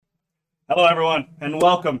Hello, everyone, and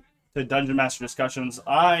welcome to Dungeon Master Discussions.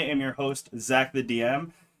 I am your host, Zach the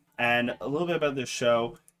DM, and a little bit about this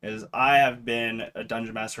show is I have been a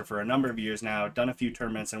Dungeon Master for a number of years now, done a few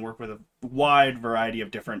tournaments, and worked with a wide variety of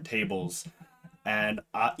different tables. And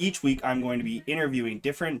each week I'm going to be interviewing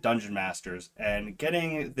different Dungeon Masters and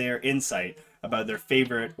getting their insight about their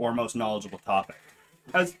favorite or most knowledgeable topic.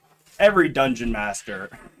 As every Dungeon Master,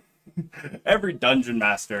 every Dungeon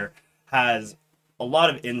Master has a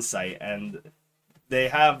lot of insight, and they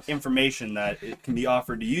have information that it can be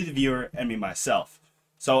offered to you, the viewer, and me, myself.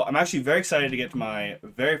 So I'm actually very excited to get to my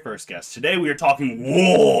very first guest. Today we are talking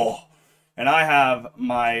war, and I have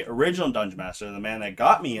my original Dungeon Master, the man that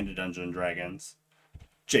got me into Dungeons and Dragons,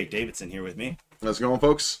 Jake Davidson, here with me. How's it going,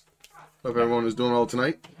 folks? Hope everyone is doing well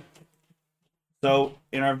tonight. So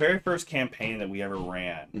in our very first campaign that we ever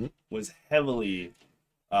ran was heavily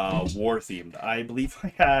war themed. I believe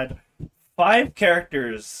I had 5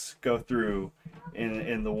 characters go through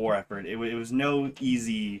in the war effort. It was no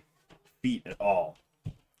easy feat at all.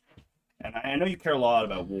 And I know you care a lot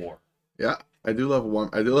about war. Yeah, I do love one.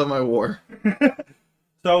 I do love my war.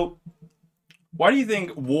 So, why do you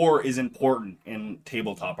think war is important in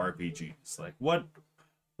tabletop RPGs? Like, what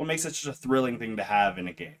makes it such a thrilling thing to have in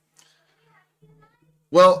a game?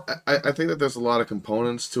 Well, I think that there's a lot of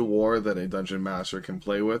components to war that a dungeon master can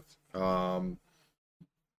play with.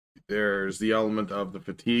 There's the element of the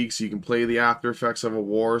fatigue, so you can play the after effects of a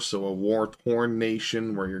war. So a war-torn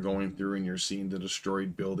nation where you're going through and you're seeing the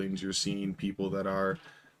destroyed buildings, you're seeing people that are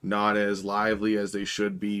not as lively as they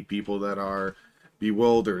should be, people that are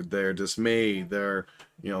bewildered, they're dismayed, they're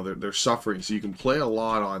suffering. So you can play a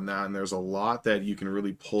lot on that, and there's a lot that you can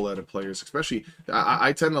really pull out of players. Especially,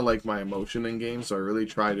 I tend to like my emotion in games, so I really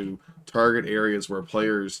try to target areas where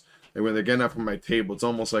players, and when they're getting up from my table, it's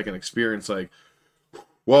almost like an experience, like,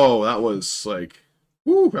 whoa, that was like,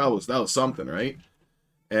 whoo, that was something, right?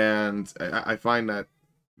 And I find that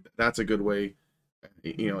that's a good way.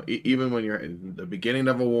 Even when you're in the beginning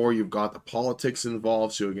of a war, you've got the politics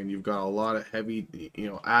involved. So again, you've got a lot of heavy,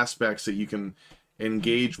 aspects that you can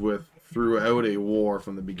engage with throughout a war,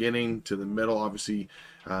 from the beginning to the middle. Obviously,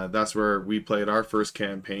 that's where we played our first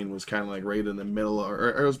campaign, was kind of like right in the middle,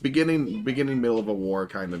 or it was beginning, middle of a war,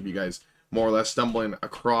 kind of. You guys more or less stumbling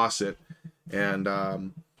across it. And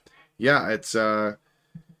yeah, it's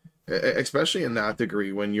especially in that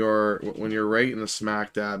degree, when you're right in the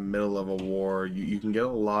smack dab middle of a war, you can get a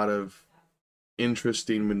lot of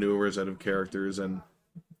interesting maneuvers out of characters, and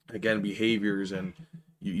again, behaviors, and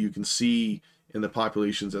you can see in the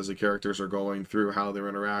populations as the characters are going through how they're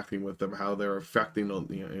interacting with them, how they're affecting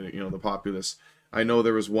the populace. I know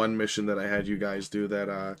there was one mission that I had you guys do that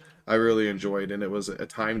I really enjoyed, and it was a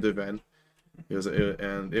timed event.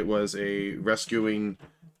 It was a rescuing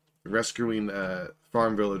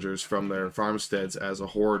farm villagers from their farmsteads as a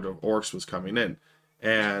horde of orcs was coming in,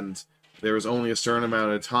 and there was only a certain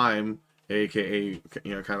amount of time, aka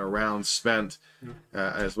kind of rounds spent,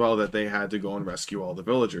 as well, that they had to go and rescue all the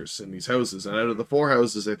villagers in these houses. And out of the 4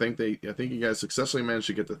 houses, I think you guys successfully managed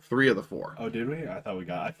to get to 3 of the 4. Oh, did we? I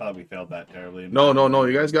thought we failed that terribly. No,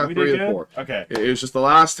 you guys got 3 of the 4. Okay. It was just the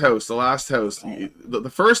last house. The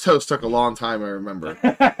first house took a long time, I remember.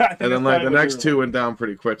 And then like the next 2 went down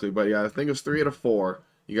pretty quickly. But yeah, I think it was 3 out of 4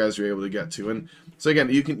 you guys were able to get to. And so again,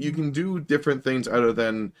 you can do different things other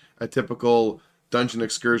than a typical dungeon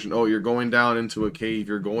excursion. Oh, you're going down into a cave,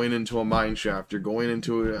 you're going into a mine shaft, you're going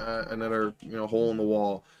into another hole in the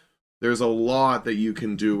wall. There's a lot that you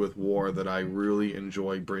can do with war that I really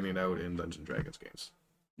enjoy bringing out in Dungeons & Dragons games.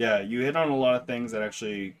 Yeah, you hit on a lot of things that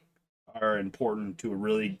actually are important to a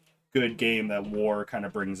really good game that war kind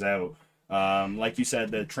of brings out. Like you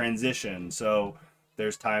said, the transition. So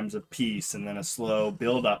there's times of peace, and then a slow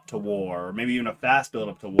build up to war, or maybe even a fast build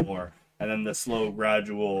up to war, and then the slow,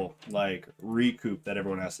 gradual recoup that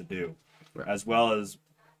everyone has to do. Right. As well as,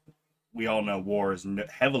 we all know, war is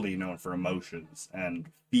heavily known for emotions and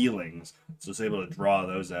feelings, so it's able to draw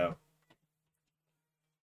those out.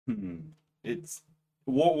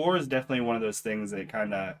 War is definitely one of those things that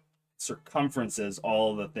kind of circumferences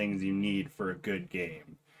all the things you need for a good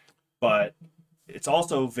game, but it's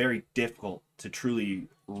also very difficult to truly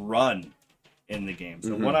run in the game.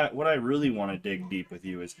 So what I really want to dig deep with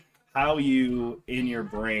you is how you, in your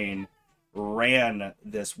brain, ran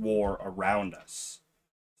this war around us.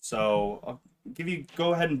 So I'll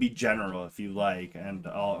go ahead and be general if you like, and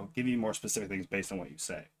I'll give you more specific things based on what you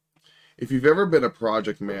say. If you've ever been a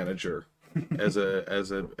project manager, as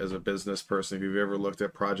a business person, if you've ever looked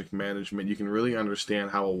at project management, you can really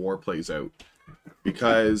understand how a war plays out.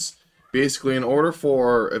 Because basically, in order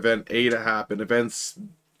for event A to happen,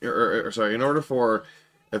 in order for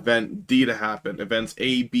event D to happen. Events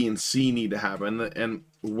A, B, and C need to happen, and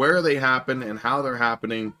where they happen and how they're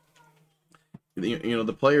happening. You know,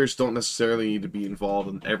 the players don't necessarily need to be involved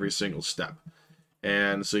in every single step,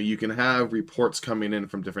 and so you can have reports coming in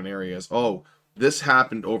from different areas. Oh, this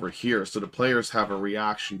happened over here, so the players have a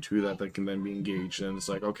reaction to that that can then be engaged. And it's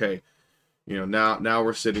like, okay, you know, now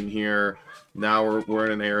we're sitting here. Now we're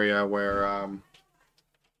in an area where,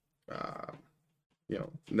 you know,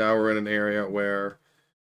 now we're in an area where,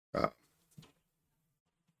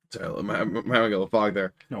 sorry, I'm having a little fog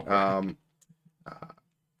there. No.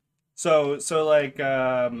 So like,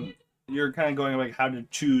 you're kind of going like how to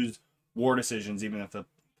choose war decisions, even if the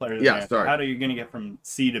players. Yeah, sorry. How are you going to get from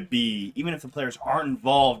C to B, even if the players aren't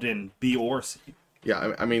involved in B or C?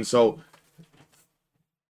 Yeah, I mean, so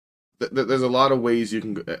there's a lot of ways you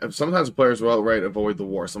can. Sometimes players will outright avoid the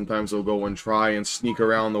war. Sometimes they'll go and try and sneak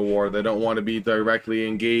around the war. They don't want to be directly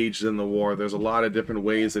engaged in the war. There's a lot of different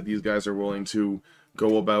ways that these guys are willing to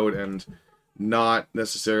go about and not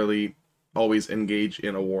necessarily always engage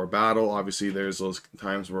in a war battle. Obviously, there's those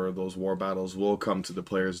times where those war battles will come to the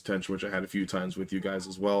players' attention, which I had a few times with you guys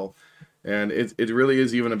as well. And it really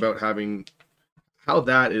is even about having how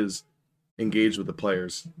that is engaged with the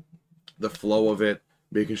players, the flow of it,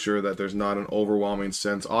 making sure that there's not an overwhelming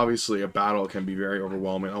sense. Obviously, a battle can be very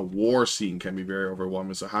overwhelming. A war scene can be very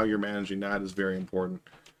overwhelming. So how you're managing that is very important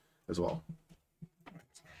as well.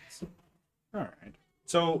 All right.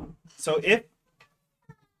 So if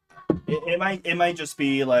it might just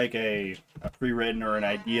be like a pre-written or an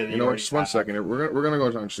idea that you know what, just 1 second here. We're gonna go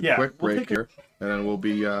on just a quick break here, and then we'll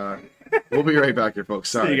be right back here, folks.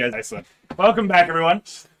 Sorry. See you guys. Excellent. Welcome back, everyone.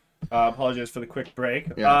 Apologize for the quick break.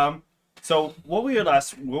 Yeah. So what we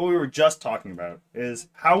were just talking about is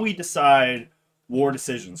how we decide war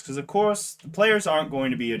decisions, because of course the players aren't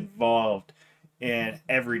going to be involved in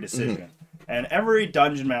every decision, and every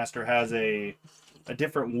dungeon master has a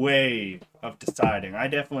different way of deciding. I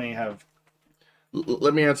definitely have.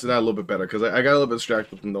 Let me answer that a little bit better, because I got a little bit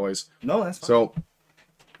distracted with the noise. No, that's fine. So,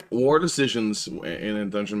 war decisions in a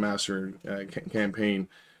Dungeon Master campaign,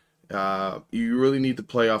 you really need to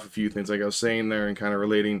play off a few things. Like I was saying there, and kind of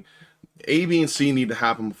relating, A, B, and C need to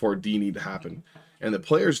happen before D need to happen. And the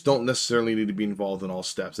players don't necessarily need to be involved in all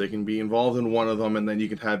steps. They can be involved in one of them, and then you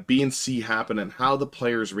can have B and C happen, and how the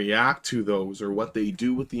players react to those, or what they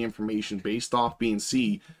do with the information based off B and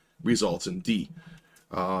C, results in D.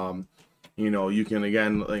 You know, you can,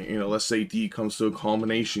 again, you know, let's say D comes to a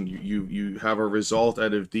culmination. You have a result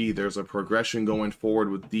out of D. There's a progression going forward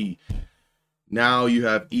with D. Now you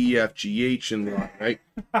have E, F, G, H in line, right?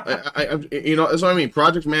 You know, that's what I mean.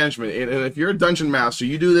 Project management, and if you're a dungeon master,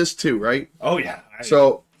 you do this too, right? Oh yeah.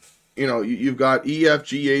 So, you know, you've got E, F,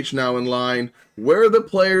 G, H now in line. Where the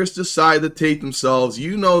players decide to take themselves,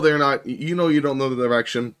 you know they're not. You know you don't know the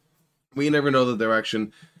direction. We never know the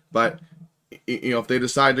direction, but you know, if they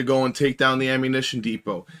decide to go and take down the ammunition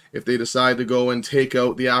depot, if they decide to go and take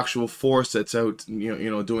out the actual force that's out, you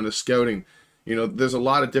know, doing the scouting. You know, there's a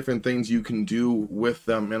lot of different things you can do with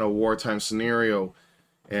them in a wartime scenario,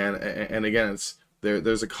 and again, it's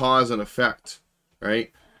there's a cause and effect,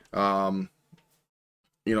 right?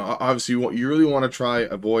 You know, obviously, you really want to try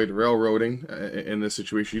avoid railroading in this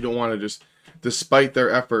situation. You don't want to just, despite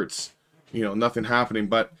their efforts, you know, nothing happening.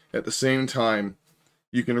 But at the same time,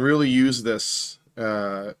 you can really use this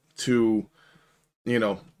to, you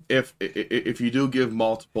know, if you do give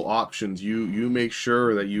multiple options, you make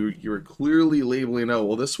sure that you're clearly labeling out,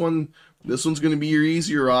 well, this one's going to be your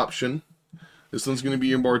easier option. This one's going to be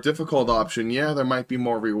your more difficult option. Yeah, there might be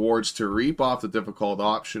more rewards to reap off the difficult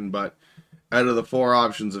option, but out of the 4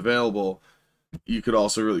 options available, you could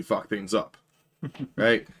also really fuck things up,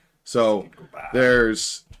 right? So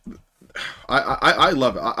there's, I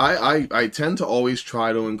love it. I tend to always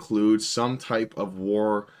try to include some type of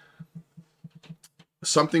war,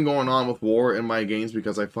 something going on with war in my games,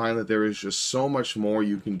 because I find that there is just so much more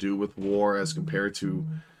you can do with war as compared to,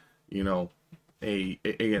 you know,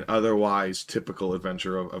 an otherwise typical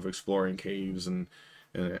adventure of exploring caves and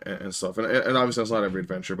stuff. And obviously that's not every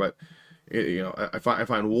adventure, but you know, I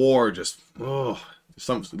find war just a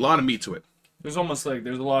lot of meat to it. There's almost like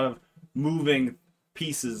there's a lot of moving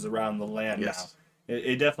pieces around the land now.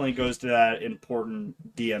 It definitely goes to that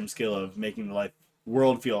important DM skill of making the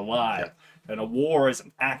world feel alive. Yeah. And a war is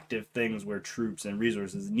an active thing where troops and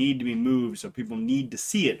resources need to be moved, so people need to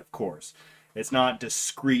see it, of course. It's not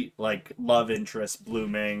discrete like love interest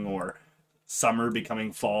blooming or summer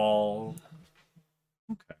becoming fall.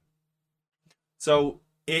 Okay. So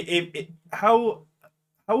how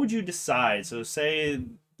would you decide? So say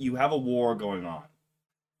you have a war going on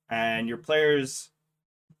and your players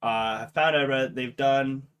I found out that they've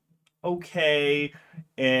done okay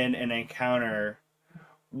in an encounter.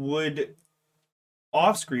 Would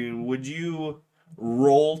off screen, would you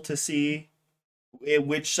roll to see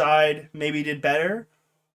which side maybe did better,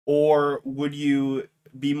 or would you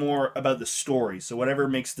be more about the story? So whatever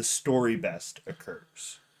makes the story best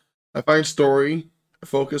occurs. I find story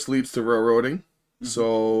focus leads to railroading. Mhm.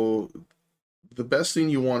 So the best thing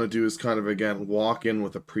you want to do is kind of again walk in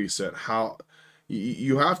with a preset. How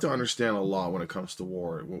you have to understand a lot when it comes to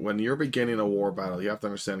war. When you're beginning a war battle, you have to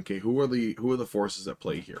understand, okay, who are the forces at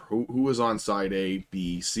play here? Who is on side A,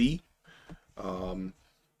 B, C? You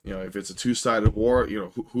know, if it's a two-sided war, you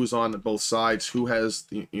know, who's on both sides, who has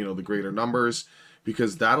the greater numbers,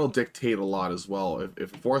 because that'll dictate a lot as well.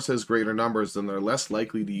 If a force has greater numbers, then they're less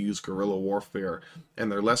likely to use guerrilla warfare,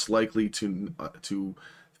 and they're less likely to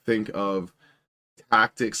think of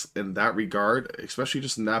tactics in that regard, especially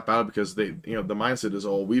just in that battle, because the mindset is,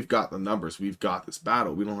 oh, we've got the numbers, we've got this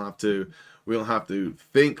battle, we don't have to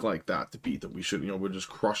think like that to beat them. We should, we'll just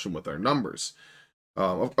crush them with our numbers.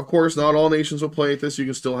 Of course, not all nations will play at this. You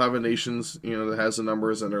can still have a nations, that has the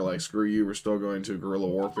numbers and they're like, screw you, we're still going to guerrilla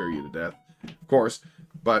warfare you to death. Of course,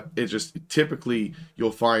 but it just typically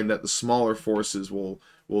you'll find that the smaller forces will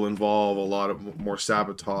involve a lot of more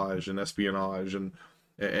sabotage and espionage and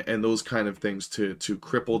those kind of things to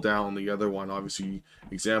cripple down the other one. Obviously,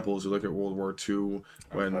 examples, you look at World War II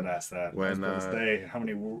when how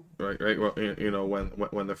many right well,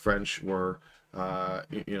 when the French were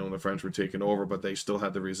the French were taken over, but they still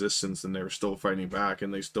had the resistance and they were still fighting back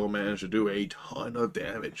and they still managed to do a ton of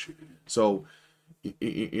damage. So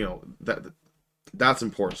that's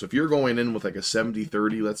important. So if you're going in with like a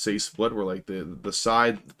 70-30, let's say, split, where like the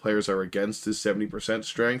side the players are against is 70%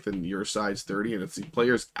 strength and your side's 30, and it's the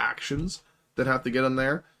players' actions that have to get in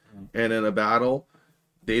there, and in a battle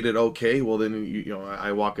they did okay, well then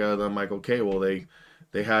I walk out of them like, okay, well they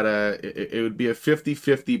had it would be a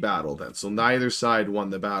 50-50 battle then, so neither side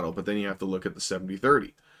won the battle, but then you have to look at the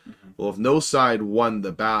 70-30. Well, if no side won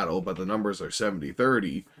the battle but the numbers are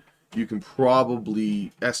 70-30, you can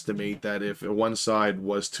probably estimate that if one side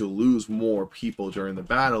was to lose more people during the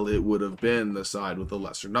battle, it would have been the side with the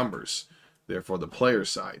lesser numbers, therefore the player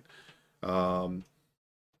side.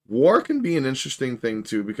 War can be an interesting thing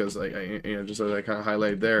too, because just as I kind of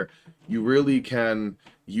highlighted there, you really can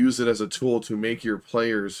use it as a tool to make your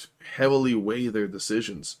players heavily weigh their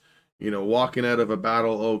decisions. Walking out of a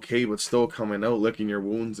battle okay, but still coming out licking your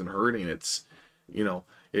wounds and hurting, it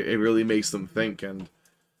really makes them think. And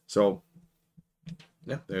so,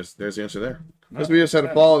 yeah, there's the answer there. Because we just had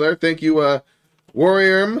a follow there. Thank you,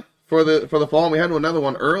 Warrior, for the follow. We had another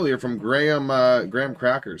one earlier from Graham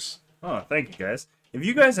Crackers. Oh, thank you, guys. If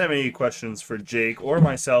you guys have any questions for Jake or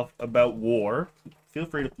myself about war, feel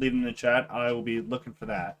free to leave them in the chat. I will be looking for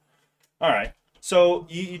that. All right. So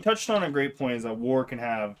you touched on a great point, is that war can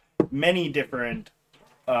have many different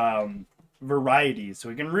varieties. So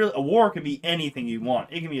a war can be anything you want.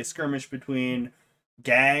 It can be a skirmish between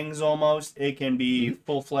gangs almost. It can be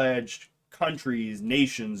full-fledged countries,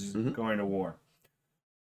 nations going to war.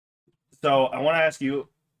 So I want to ask you,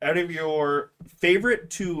 out of your favorite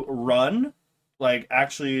to run,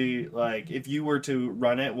 if you were to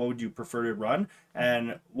run it, what would you prefer to run?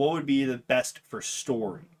 And what would be the best for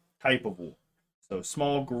story type of war? So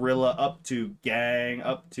small guerrilla up to gang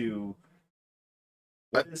up to...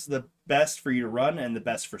 What is the best for you to run and the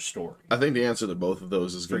best for story? I think the answer to both of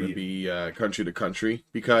those is going to be country to country,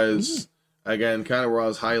 because again, kind of where I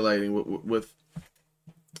was highlighting with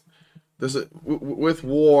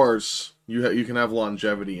wars, you can have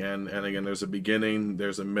longevity, and again, there's a beginning,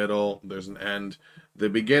 there's a middle, there's an end. The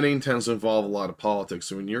beginning tends to involve a lot of politics.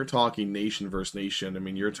 So when you're talking nation versus nation, I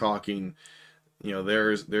mean, you're talking,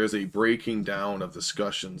 there's a breaking down of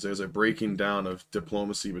discussions. There's a breaking down of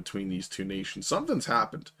diplomacy between these two nations. Something's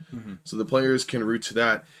happened. So the players can root to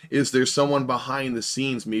that. Is there someone behind the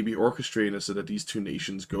scenes maybe orchestrating it so that these two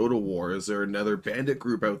nations go to war? Is there another bandit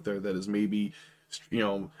group out there that is maybe,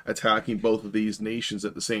 attacking both of these nations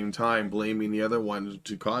at the same time, blaming the other one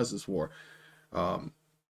to cause this war?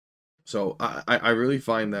 So I really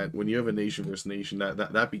find that when you have a nation versus nation,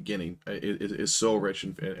 that beginning is so rich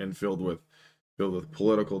and filled with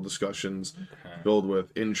political discussions, filled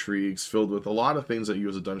with intrigues, filled with a lot of things that you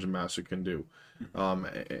as a dungeon master can do.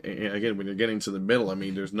 And again, when you're getting to the middle, I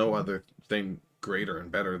mean, there's no other thing greater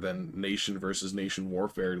and better than nation versus nation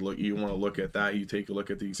warfare. You want to look at that. You take a look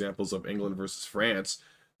at the examples of England versus France,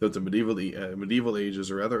 the medieval ages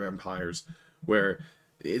or other empires, where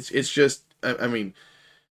it's just, I mean,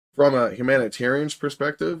 from a humanitarian's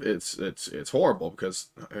perspective, it's horrible because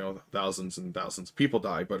thousands and thousands of people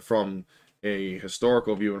die. But from a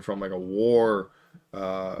historical view and from like a war,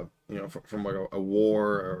 from like a war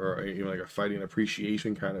or even like a fighting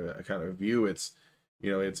appreciation kind of view, it's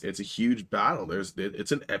it's a huge battle.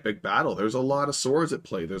 It's an epic battle. There's a lot of swords at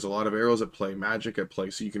play. There's a lot of arrows at play, magic at play.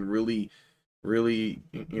 So you can really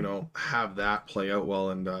have that play out well.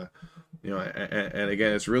 And and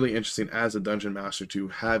again, it's really interesting as a dungeon master to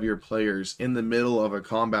have your players in the middle of a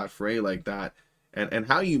combat fray like that, and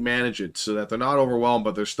how you manage it so that they're not overwhelmed,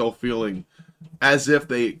 but they're still feeling as if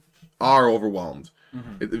they are overwhelmed.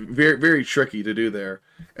 Very, very tricky to do there.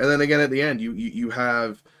 And then again, at the end, you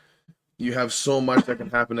have so much that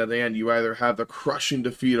can happen at the end. You either have the crushing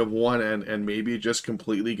defeat of one and maybe it just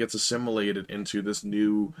completely gets assimilated into this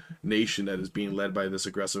new nation that is being led by this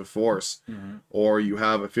aggressive force. Or you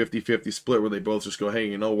have a 50-50 split where they both just go, hey,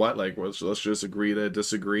 you know what? Like, let's just agree to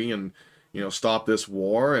disagree and, stop this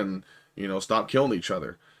war and, stop killing each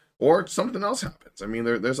other. Or something else happens. I mean,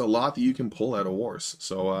 there's a lot that you can pull out of wars.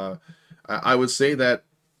 So I would say that,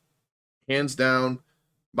 hands down,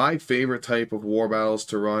 my favorite type of war battles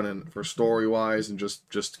to run, and for story wise and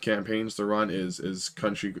just campaigns to run, is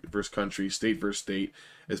country versus country, state versus state,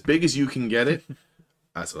 as big as you can get it.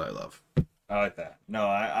 That's what I love. I like that. No,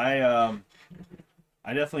 I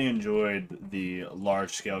definitely enjoyed the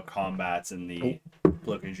large scale combats and the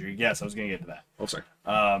political intrigue. Yes, I was gonna get to that. Oh, sorry.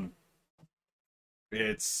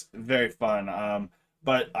 It's very fun.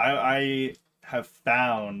 But I have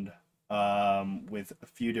found with a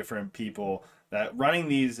few different people that running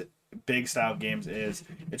these big style games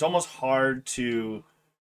it's almost hard to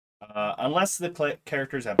unless the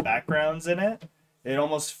characters have backgrounds in it. It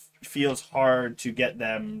almost feels hard to get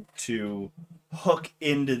them to hook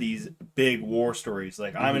into these big war stories.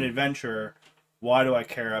 Like, I'm an adventurer. Why do I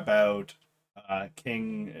care about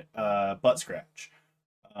King Butt Scratch?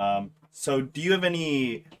 So do you have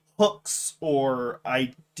any hooks or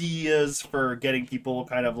ideas for getting people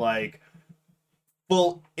kind of like,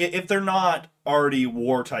 well, if they're not already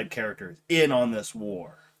war type characters, in on this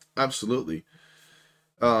war? Absolutely.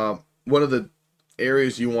 One of the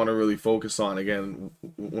areas you want to really focus on, again,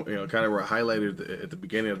 kind of where I highlighted at the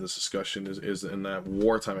beginning of this discussion, is in that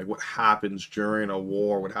wartime. Like, what happens during a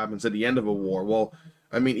war? What happens at the end of a war? Well,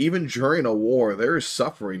 I mean, even during a war, there is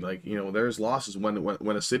suffering. Like, there's losses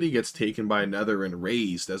when a city gets taken by another and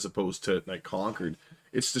razed, as opposed to like conquered.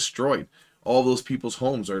 It's destroyed. All those people's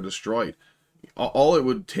homes are destroyed. All it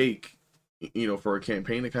would take, for a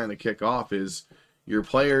campaign to kind of kick off is your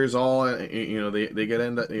players all,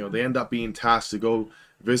 they end up being tasked to go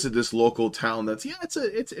visit this local town that's,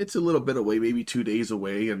 it's a little bit away, maybe 2 days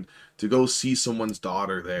away, and to go see someone's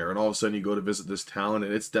daughter there. And all of a sudden you go to visit this town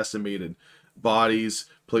and it's decimated, bodies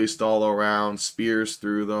placed all around, spears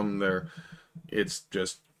through them. It's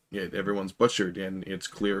just, everyone's butchered, and it's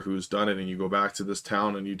clear who's done it. And you go back to this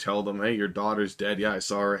town and you tell them, hey, your daughter's dead. Yeah, I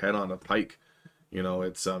saw her head on a pike.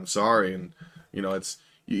 It's sorry. And it's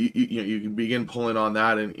you can begin pulling on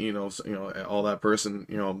that, and all that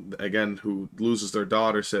person again who loses their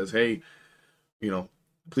daughter says, hey,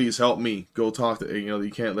 please help me, go talk to,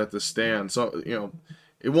 you can't let this stand. So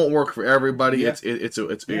it won't work for everybody. Yeah. It's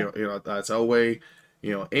that's our way.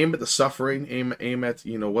 Aim at the suffering, aim at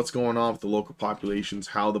what's going on with the local populations,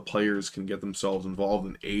 how the players can get themselves involved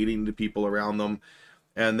in aiding the people around them.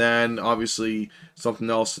 And then obviously something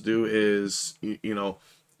else to do is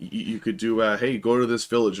you could do hey, go to this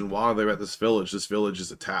village, and while they're at this village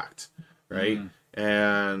is attacked, right?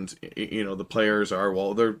 And the players are,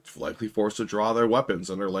 well, they're likely forced to draw their weapons,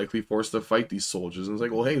 and they're likely forced to fight these soldiers. And it's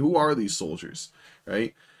like, well, hey, who are these soldiers,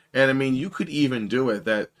 right? And I mean, you could even do it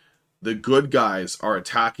that the good guys are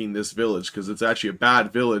attacking this village because it's actually a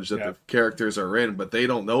bad village that the characters are in, but they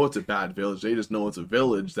don't know it's a bad village. They just know it's a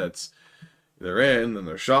village that's they're in, and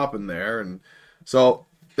they're shopping there. And so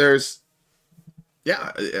there's,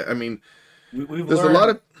 I mean, we've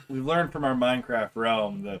learned from our Minecraft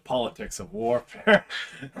realm the politics of warfare.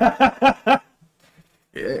 I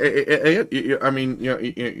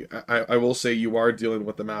mean, I will say you are dealing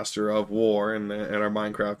with the master of war in our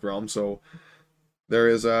Minecraft realm, so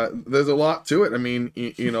there's a lot to it. I mean,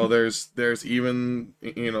 there's even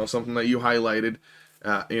something that you highlighted,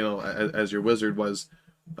 as your wizard was,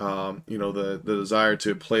 the desire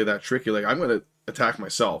to play that tricky. Like, I'm going to attack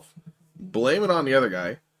myself, blame it on the other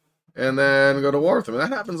guy, and then go to war with him. And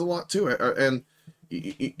that happens a lot too. And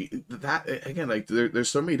that, again, like, there's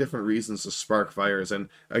so many different reasons to spark fires. And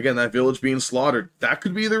again, that village being slaughtered, that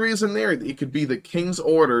could be the reason there. It could be the king's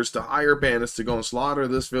orders to hire bandits to go and slaughter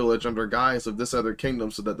this village under guise of this other kingdom,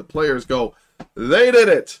 so that the players go, they did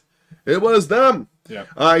it. It was them. Yeah.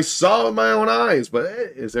 I saw it with my own eyes. But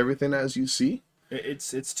is everything as you see?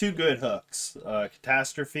 It's two good hooks.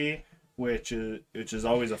 Catastrophe which is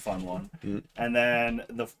always a fun one, Mhm. and then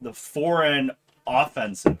the foreign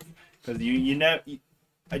offensive, because you know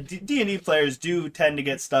D&D players do tend to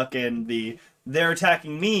get stuck in they're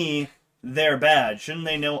attacking me, they're bad. Shouldn't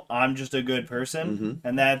they know I'm just a good person? Mhm.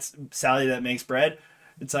 And that's Sally that makes bread.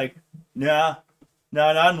 It's like, nah,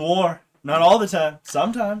 no, not in war. Not all the time.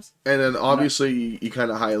 Sometimes. And then obviously you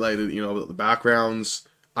kind of highlighted, the backgrounds.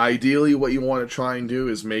 Ideally, what you want to try and do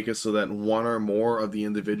is make it so that one or more of the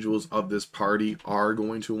individuals of this party are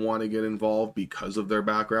going to want to get involved because of their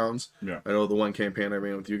backgrounds. Yeah. I know the one campaign I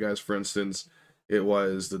ran with you guys, for instance, it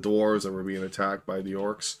was the dwarves that were being attacked by the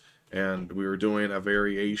orcs, and we were doing a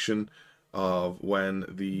variation of when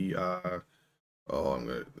the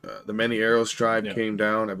Many Arrows tribe came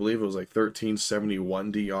down. I believe it was like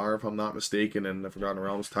 1371 DR, if I'm not mistaken, in the Forgotten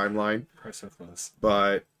Realms timeline.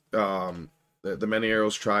 But the Many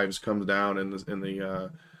Arrows tribes comes down in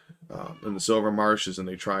the Silver Marshes, and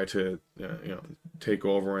they try to take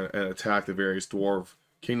over and attack the various dwarf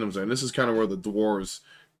kingdoms. And this is kind of where the dwarves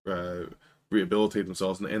rehabilitate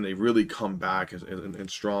themselves, and they really come back in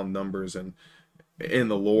strong numbers and in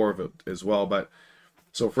the lore of it as well. But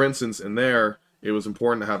so, for instance, in there, it was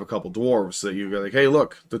important to have a couple dwarves that you go like, hey,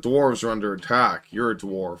 look, the dwarves are under attack. You're a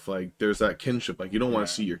dwarf. Like, there's that kinship. Like, you don't want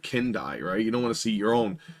to see your kin die, right? You don't want to see your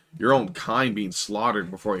own kind being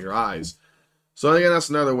slaughtered before your eyes. So again, that's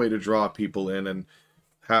another way to draw people in and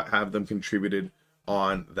have them contributed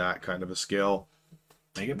on that kind of a scale.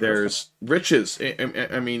 There's riches.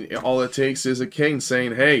 I mean, all it takes is a king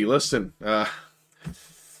saying, hey, listen,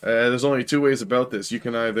 there's only two ways about this. You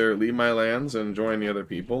can either leave my lands and join the other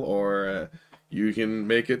people, or you can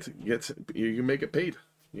make it paid. You can make it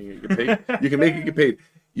get paid.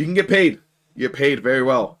 You can get paid. You get paid very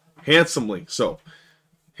well, handsomely so.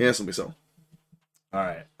 All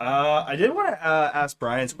right. I did want to ask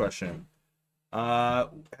Brian's question. Have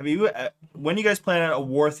you, when you guys plan out a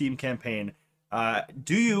war themed campaign,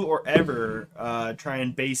 do you or ever try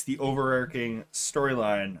and base the overarching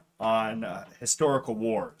storyline on historical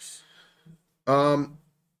wars? I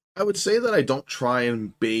would say that I don't try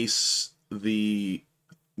and base the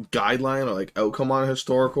guideline or like outcome on a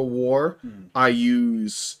historical war. I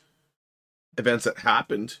use events that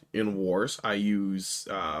happened in wars. I use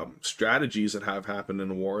strategies that have happened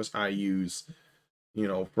in wars. I use,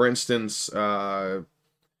 for instance,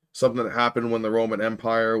 something that happened when the Roman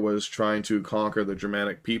Empire was trying to conquer the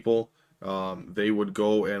Germanic people. They would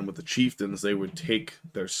go, and with the chieftains, they would take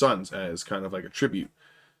their sons as kind of like a tribute.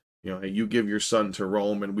 Hey, you give your son to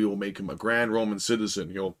Rome and we will make him a grand Roman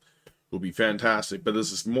citizen. He'll be fantastic. But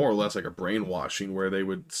this is more or less like a brainwashing where they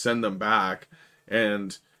would send them back,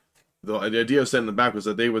 and the idea of sending them back was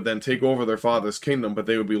that they would then take over their father's kingdom, but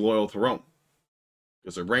they would be loyal to Rome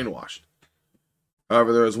because they're brainwashed.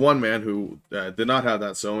 However, there was one man who did not have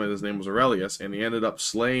that so, and his name was Aurelius, and he ended up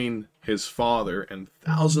slaying his father and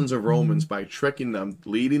thousands of Romans by tricking them,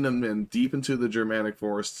 leading them in deep into the Germanic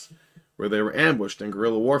forests where they were ambushed in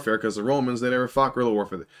guerrilla warfare, because the Romans, they never fought guerrilla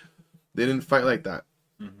warfare. They didn't fight like that.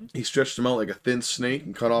 He stretched them out like a thin snake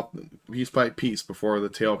and cut off piece by piece before the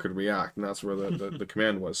tail could react, and that's where the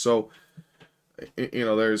command was. So,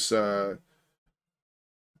 there's two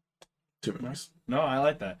minutes. No, I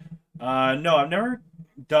like that. No, I've never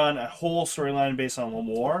done a whole storyline based on one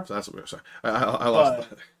war. So that's what we were saying. I lost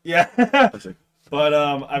that. Yeah. But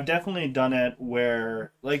I've definitely done it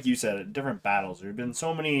where, like you said, different battles. There have been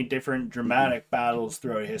so many different dramatic battles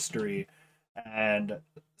throughout history, and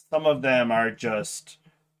some of them are just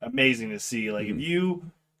amazing to see. Like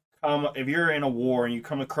if you're in a war and you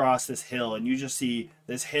come across this hill and you just see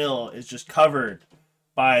this hill is just covered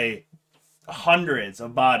by hundreds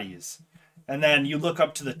of bodies, and then you look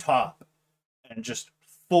up to the top and just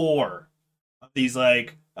 4 of these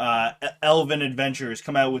like elven adventurers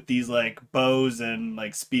come out with these like bows and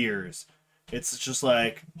like spears. It's just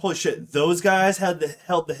like, holy shit, those guys held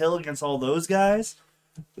the hill against all those guys.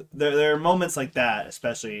 There are moments like that,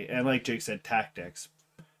 especially, and like Jake said, tactics.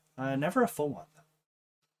 Never a full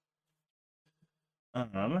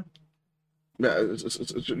one. Yeah,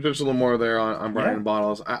 just a little more there on Brian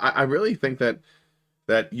Bottles. I really think that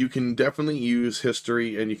you can definitely use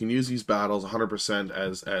history, and you can use these battles 100%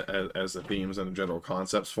 as the themes and the general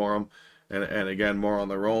concepts for them. And again, more on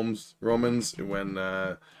the Romans when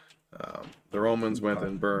the Romans went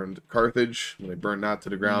and burned Carthage, when they burned that to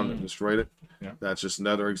the ground and destroyed it. Yeah. That's just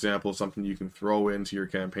another example of something you can throw into your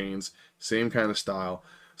campaigns. Same kind of style.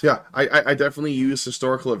 So yeah, I definitely use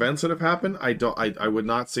historical events that have happened. I would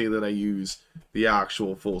not say that I use the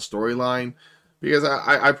actual full storyline, because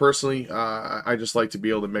I personally I just like to be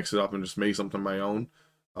able to mix it up and just make something of my own.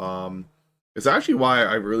 It's actually why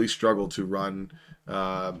I really struggle to run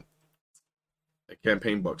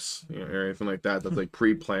campaign books, or anything like that that's like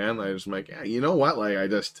pre-planned. I just am like, yeah, you know what? Like I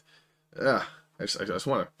just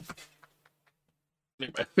want to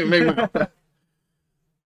make my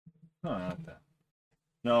Oh, I like that.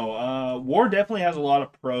 No, war definitely has a lot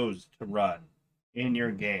of pros to run in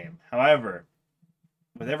your game. However,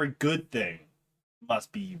 with every good thing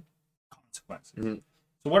must be consequences. Mhm.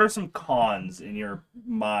 So, what are some cons in your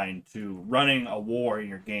mind to running a war in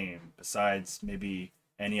your game besides maybe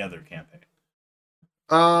any other campaign?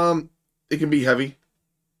 It can be heavy.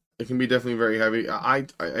 It can be definitely very heavy. I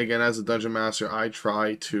again, as a dungeon master, I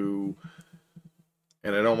try to,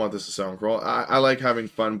 and I don't want this to sound cruel. I like having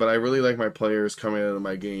fun, but I really like my players coming out of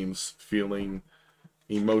my games feeling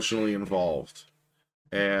emotionally involved.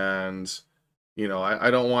 And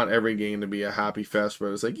I don't want every game to be a happy fest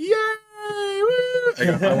where it's like, yay, woo!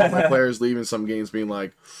 I want my players leaving some games being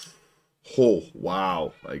like, oh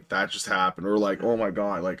wow, like that just happened, or like, oh my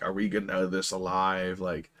god, like are we getting out of this alive?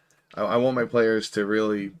 Like I want my players to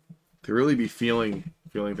really be feeling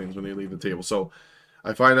things when they leave the table. So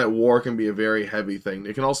I find that war can be a very heavy thing.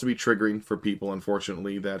 It can also be triggering for people,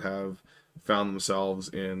 unfortunately, that have found themselves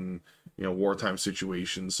in wartime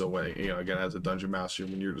situations. So again, as a dungeon master,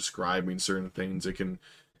 when you're describing certain things, it can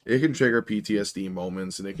trigger PTSD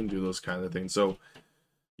moments, and it can do those kind of things. So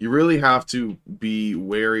you really have to be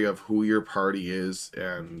wary of who your party is,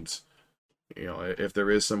 and if there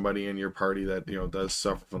is somebody in your party that does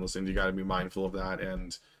suffer from those things, you got to be mindful of that,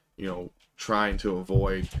 and trying to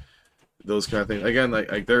avoid those kind of things. Again,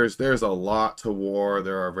 like there's a lot to war.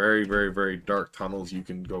 There are very, very, very dark tunnels you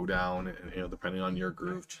can go down, and depending on your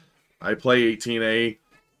group. I play 18A.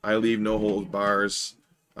 I leave no holds bars.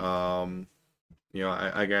 I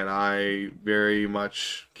very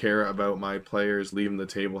much care about my players leaving the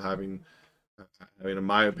table having, in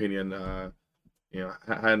my opinion, had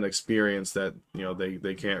an experience that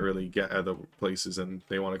they can't really get other places, and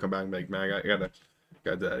they want to come back and be like, man, I gotta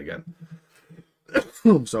do that again.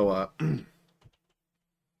 So I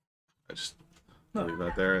just leave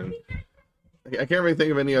that there, and I can't really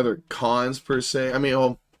think of any other cons per se. I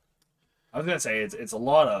mean, I was gonna say it's a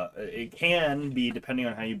lot of, it can be, depending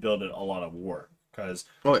on how you build it, a lot of work, because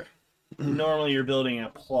normally you're building a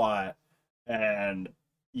plot and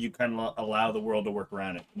you kind of allow the world to work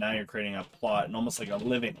around it. Now you're creating a plot and almost like a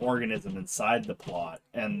living organism inside the plot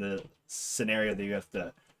and the scenario that you have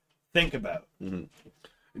to think about. Mm-hmm.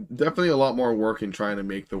 Definitely a lot more work in trying to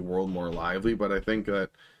make the world more lively, but I think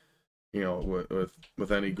that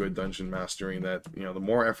with any good dungeon mastering, that the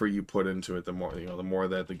more effort you put into it, the more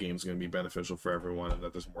that the game's going to be beneficial for everyone, and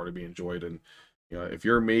that there's more to be enjoyed. And if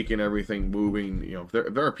you're making everything moving, if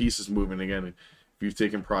there are pieces moving, again, if you've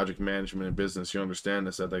taken project management in business, you understand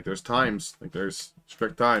this, that like there's times, like there's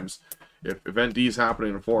strict times. If event D is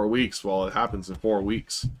happening in 4 weeks, well, it happens in 4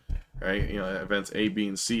 weeks, right? Events A, B,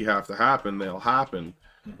 and C have to happen, they'll happen.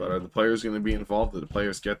 But are the players going to be involved? Did the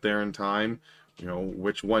players get there in time?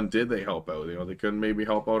 Which one did they help out? They couldn't maybe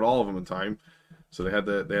help out all of them in time, so they had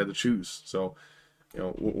to choose. So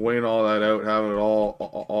weighing all that out, having it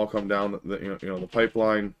all come down the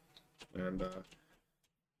pipeline, and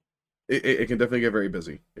it can definitely get very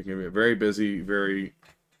busy. It can be very busy, very,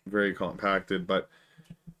 very compacted, but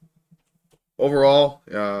overall,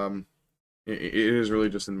 it is really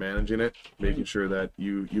just in managing it, making sure that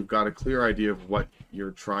you've got a clear idea of what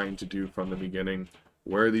you're trying to do from the beginning,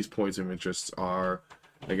 where these points of interest are.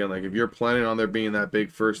 Again, like if you're planning on there being that big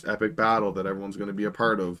first epic battle that everyone's going to be a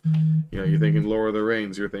part of, you're thinking Lord of the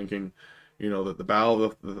Rings, you're thinking, that the battle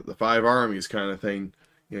of the 5 armies kind of thing.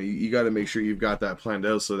 You got to make sure you've got that planned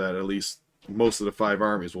out so that at least most of the 5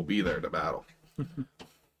 armies will be there to battle.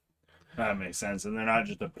 That makes sense, and they're not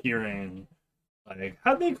just appearing like,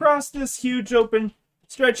 how'd they cross this huge open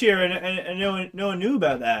stretch here, and no one knew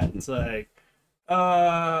about that. It's like,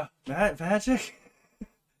 magic.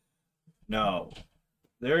 No,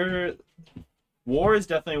 war is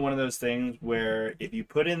definitely one of those things where if you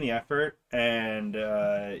put in the effort and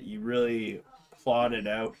you really plot it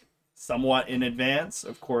out somewhat in advance,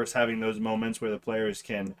 of course, having those moments where the players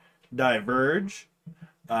can diverge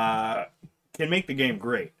can make the game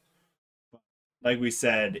great. Like we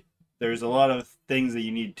said, there's a lot of things that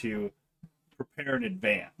you need to prepare in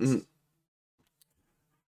advance. Mm-hmm.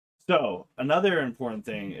 So, another important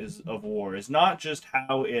thing of war is not just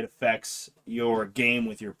how it affects your game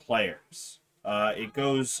with your players. It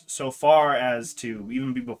goes so far as to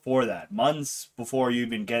even be before that, months before you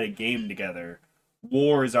even get a game together,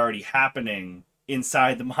 war is already happening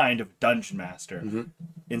inside the mind of a dungeon master, mm-hmm.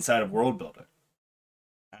 inside of world building.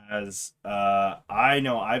 As I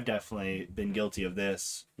know, I've definitely been guilty of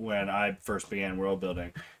this when I first began world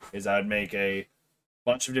building, is I'd make a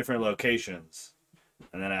bunch of different locations,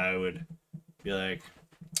 And then I would be like,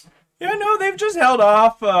 yeah, no, they've just held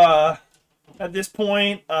off at this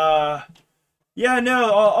point. Yeah,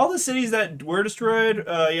 no, all the cities that were destroyed,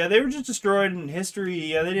 yeah, they were just destroyed in history.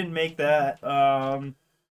 Yeah, they didn't make that.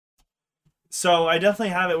 So I definitely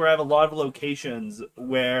have it where I have a lot of locations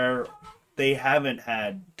where they haven't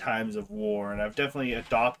had times of war, and I've definitely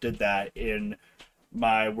adopted that in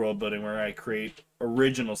my world building where I create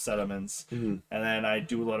original settlements, and then I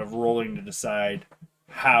do a lot of rolling to decide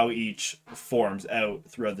how each forms out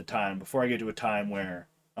throughout the time before I get to a time where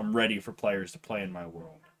I'm ready for players to play in my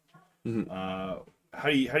world. How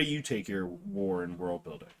do you take your war and world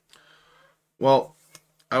building? Well,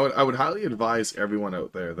 I would highly advise everyone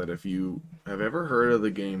out there that if you have ever heard of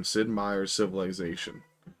the game Sid Meier's Civilization,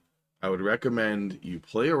 I would recommend you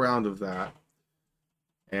play a round of that,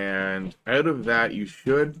 and out of that you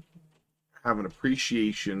should have an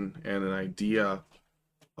appreciation and an idea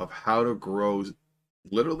of how to grow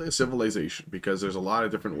literally a civilization, because there's a lot of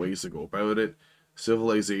different ways to go about it.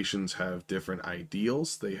 Civilizations have different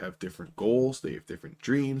ideals, they have different goals, they have different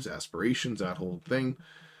dreams, aspirations, that whole thing,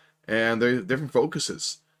 and there's different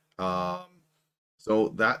focuses. So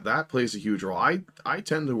that plays a huge role. I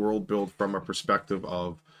tend to world build from a perspective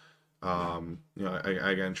of I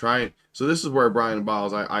again try. So this is where Brian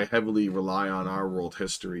Biles, I heavily rely on our world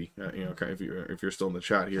history. If you're still in the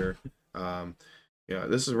chat here, yeah,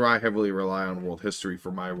 this is where I heavily rely on world history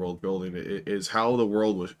for my world building. It is how the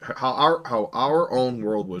world was, how our own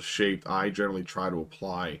world was shaped. I generally try to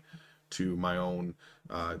apply to my own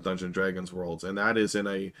Dungeons and Dragons worlds, and that is in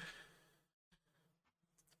a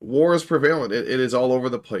war is prevalent. It is all over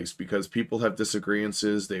the place because people have disagreements.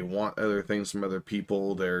 They want other things from other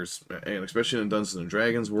people. And especially in Dungeons and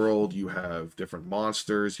Dragons world, you have different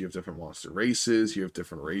monsters. You have different monster races. You have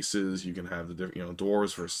different races. You can have the different,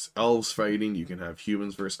 dwarves versus elves fighting. You can have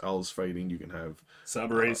humans versus elves fighting. You can have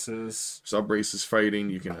sub races fighting.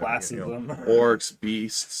 You can have orcs,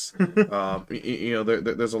 beasts.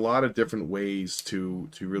 There's a lot of different ways to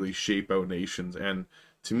really shape out nations. And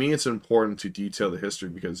to me, it's important to detail the history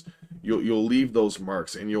because you'll leave those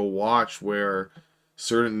marks, and you'll watch where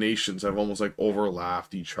certain nations have almost like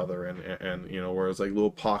overlapped each other, and whereas like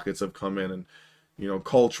little pockets have come in, and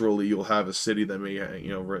culturally you'll have a city that may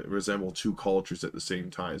resemble two cultures at the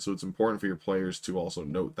same time. So it's important for your players to also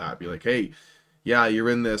note that, be like, hey, yeah,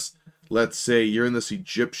 let's say you're in this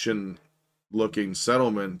Egyptian looking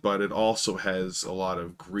settlement, but it also has a lot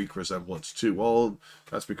of Greek resemblance too. Well,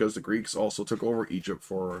 that's because the Greeks also took over Egypt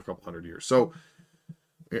for a couple hundred years. So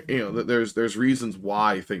there's reasons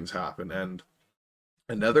why things happen. And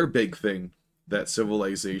another big thing that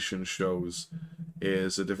Civilization shows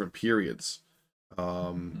is the different periods.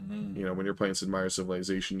 When you're playing Sid Meier's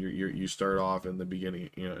Civilization, you start off in the beginning,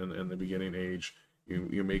 in the beginning age.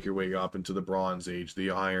 You make your way up into the Bronze Age,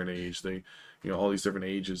 the Iron Age, all these different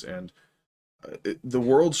ages. And the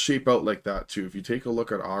worlds shape out like that too. If you take a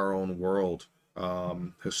look at our own world,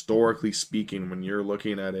 historically speaking, when you're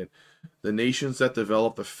looking at it, the nations that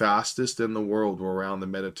developed the fastest in the world were around the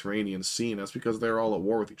Mediterranean Sea. That's because they're all at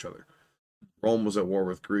war with each other. Rome was at war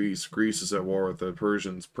with Greece. Greece is at war with the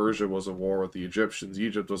Persians. Persia was at war with the Egyptians.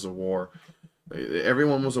 Egypt was at war.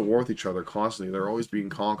 Everyone was at war with each other constantly. They're always being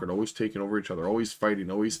conquered, always taking over each other, always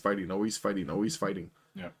fighting, always fighting, always fighting, always fighting.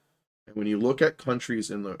 Yeah. And when you look at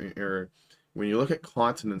countries when you look at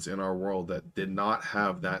continents in our world that did not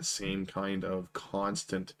have that same kind of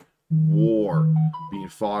constant war being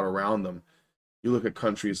fought around them, you look at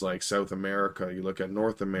countries like South America, you look at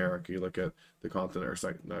North America, you look at the continents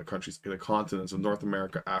of North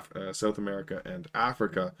America, South America, and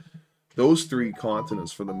Africa. Those three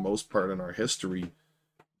continents, for the most part in our history,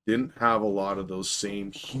 didn't have a lot of those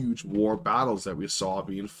same huge war battles that we saw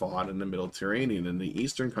being fought in the Mediterranean and the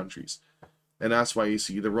Eastern countries. And that's why you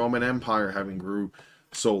see the Roman Empire having grew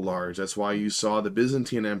so large. That's why you saw the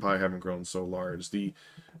Byzantine Empire having grown so large. The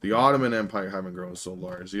Ottoman Empire having grown so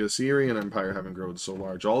large. The Assyrian Empire having grown so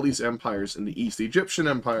large. All these empires in the East. The Egyptian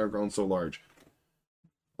Empire grown so large.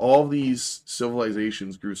 All these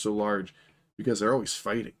civilizations grew so large because they're always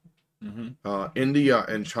fighting. India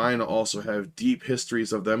and China also have deep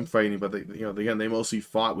histories of them fighting, but they mostly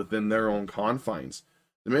fought within their own confines.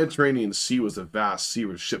 The Mediterranean Sea was a vast sea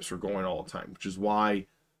where ships were going all the time, which is why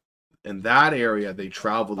in that area they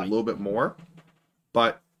traveled a little bit more.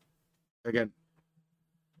 But again,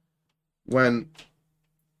 when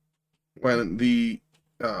the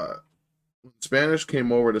Spanish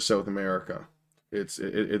came over to South America,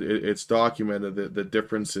 it's documented that the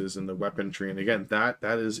differences in the weaponry, and again that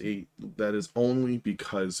is only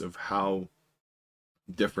because of how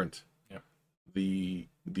different the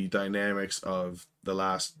dynamics of the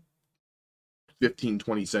last 15,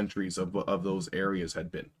 20 centuries of those areas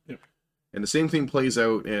had been. Yep. And the same thing plays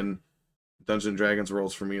out in Dungeons and Dragons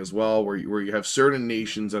worlds for me as well, where you have certain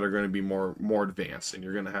nations that are going to be more advanced, and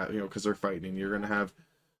you're going to have, because they're fighting, you're going to have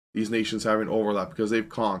these nations having overlap because they've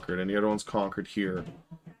conquered, and the other one's conquered here.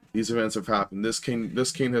 These events have happened. This king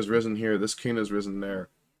has risen here. This king has risen there.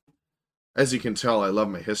 As you can tell, I love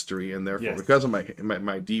my history, and therefore, because of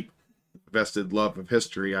my deep vested love of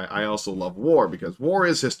history, I also love war, because war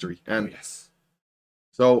is history. And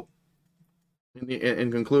so,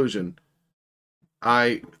 in conclusion,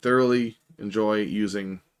 I thoroughly enjoy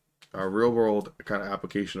using a real world kind of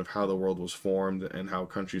application of how the world was formed and how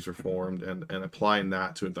countries were formed, and applying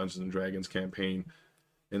that to a Dungeons and Dragons campaign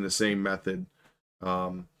in the same method.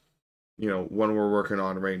 One we're working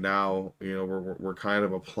on right now, we're kind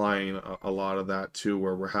of applying a lot of that too,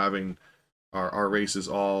 where we're having our races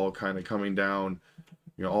all kind of coming down.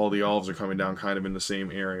 All the elves are coming down kind of in the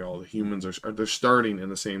same area. All the humans they're starting in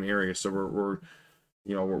the same area. So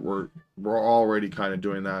we're already kind of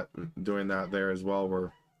doing that there as well.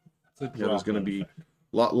 Where there's going to be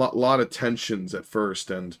lot of tensions at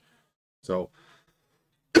first, and so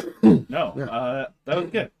that was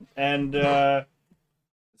good. And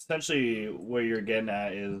essentially what you're getting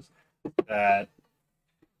at is that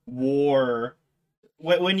war,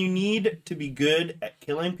 when you need to be good at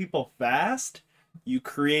killing people fast, you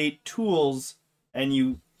create tools and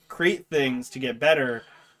you create things to get better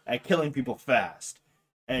at killing people fast.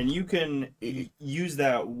 And you can use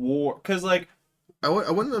that war, because like I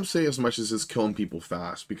wouldn't say as much as it's killing people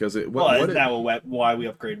fast, because why we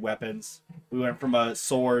upgrade weapons? We went from a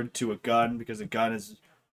sword to a gun because a gun is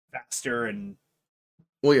faster and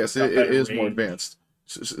well, yes, it is more advanced.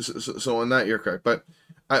 So in that you're correct, but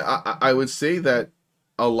I would say that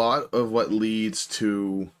a lot of what leads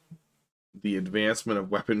to the advancement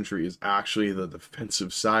of weaponry is actually the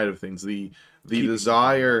defensive side of things. The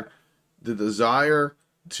desire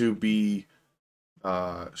to be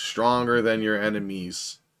stronger than your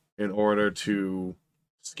enemies in order to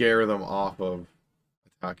scare them off of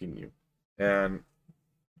attacking you. And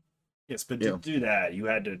yes, but to do that, you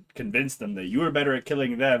had to convince them that you were better at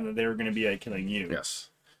killing them than they were going to be at killing you. Yes.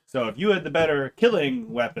 So if you had the better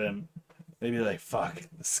killing weapon, they'd be like, fuck,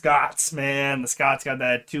 the Scots, man. The Scots got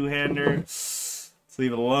that two-hander. Let's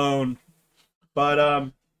leave it alone.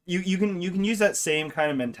 But you can use that same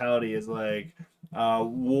kind of mentality as like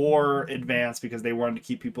war advanced because they wanted to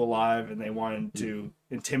keep people alive and they wanted to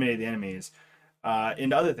intimidate the enemies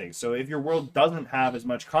into other things. So if your world doesn't have as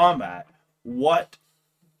much combat, what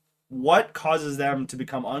causes them to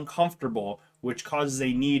become uncomfortable, which causes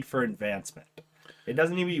a need for advancement? It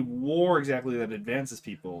doesn't need to be war exactly that advances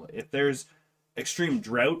people. If there's extreme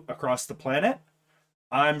drought across the planet,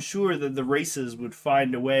 I'm sure that the races would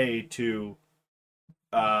find a way to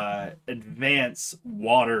advance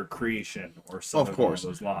water creation or something. Of course,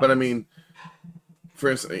 along those lines. but I mean,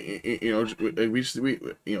 for instance,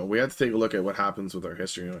 we have to take a look at what happens with our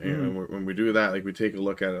history. And when we do that, like we take a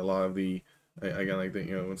look at a lot of the, again, like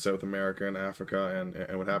in South America and Africa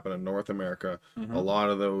and what happened in North America, a lot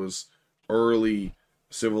of those early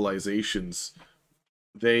civilizations,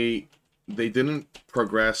 they didn't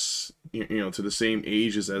progress to the same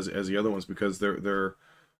ages as the other ones because there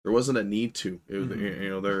wasn't a need to.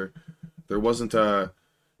 There wasn't a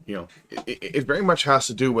it very much has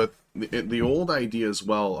to do with the old idea as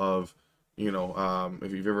well of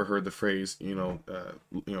if you've ever heard the phrase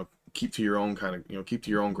keep to your own kind of keep to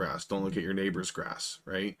your own grass, don't look at your neighbor's grass,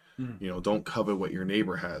 right? Don't covet what your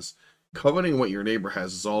neighbor has. Coveting what your neighbor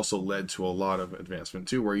has also led to a lot of advancement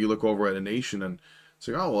too, where you look over at a nation and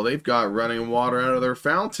say, oh well, they've got running water out of their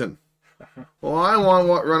fountain. Well, I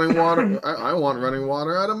want running water. I want running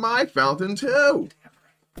water out of my fountain too.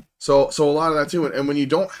 So a lot of that too, and when you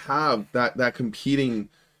don't have that competing,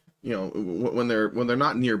 when they're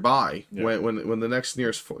not nearby, when the next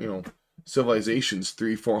nearest civilization's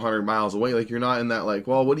 300-400 miles away, like you're not in that like,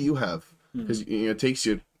 well, what do you have? Because it takes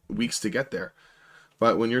you weeks to get there.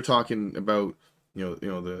 But when you're talking about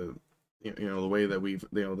the way that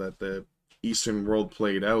that the Eastern world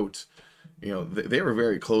played out, they were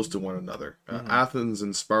very close to one another. Athens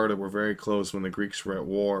and Sparta were very close when the Greeks were at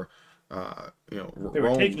war. They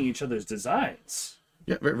were taking each other's designs.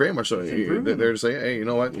 Yeah, very much so. They're just saying, hey, you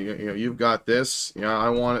know what? You've got this. Yeah, I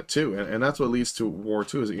want it too. And that's what leads to war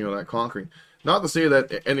too. Is that conquering? Not to say that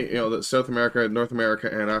that South America, North America,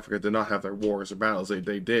 and Africa did not have their wars or battles.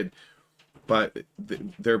 They did, but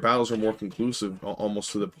their battles were more conclusive,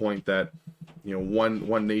 almost to the point that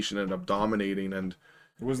one nation ended up dominating, and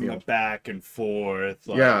it wasn't a back and forth.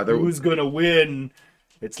 Like, who's gonna win?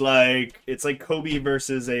 It's like Kobe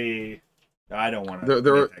versus a I don't want to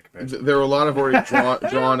there make are that comparison. there are a lot of already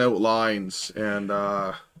drawn out lines, and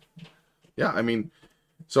yeah, I mean,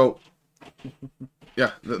 so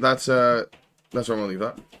yeah, that's where I'm gonna leave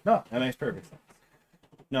that. No, that makes perfect sense.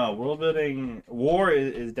 No, world building, war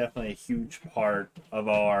is definitely a huge part of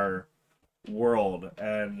our world.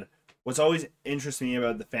 And what's always interesting me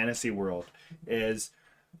about the fantasy world is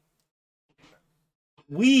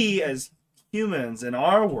we as humans in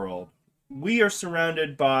our world, we are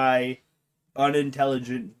surrounded by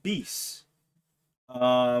unintelligent beasts.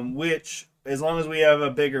 Which, as long as we have a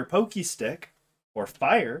bigger pokey stick or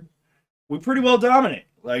fire, we pretty well dominate.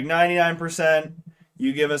 Like 99%,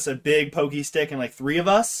 you give us a big pokey stick and like three of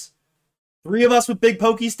us with big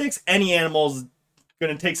pokey sticks, any animal's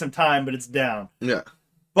gonna take some time, but it's down. Yeah.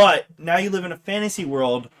 But now you live in a fantasy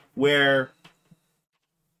world where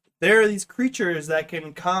there are these creatures that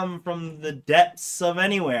can come from the depths of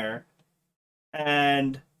anywhere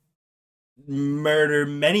and murder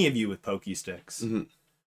many of you with pokey sticks.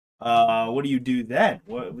 Mm-hmm. What do you do then?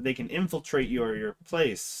 They can infiltrate your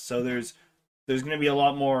place. So there's going to be a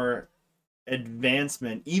lot more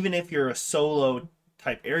advancement, even if you're a solo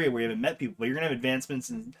type area where you haven't met people. But you're going to have advancements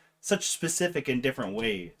in such specific and different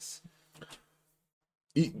ways.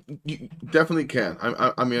 You definitely can.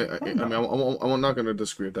 I mean, I'm not going to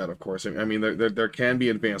disagree with that, of course. I mean, there can be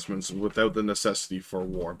advancements without the necessity for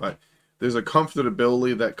war, but there's a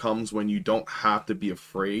comfortability that comes when you don't have to be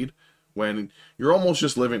afraid, when you're almost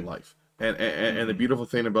just living life. And the beautiful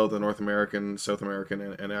thing about the North American, South American,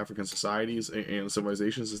 and African societies and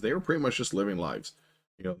civilizations is they were pretty much just living lives.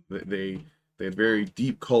 You know, they had very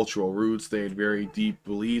deep cultural roots. They had very deep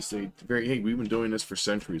beliefs. Hey, we've been doing this for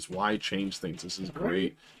centuries. Why change things? This is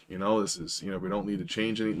great. You know, this is, we don't need to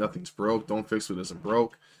change anything. Nothing's broke. Don't fix what isn't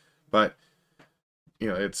broke. But,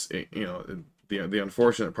 the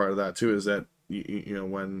unfortunate part of that too is that,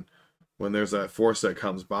 when there's that force that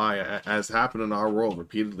comes by, as happened in our world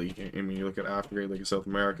repeatedly. I mean, you look at Africa, you look at South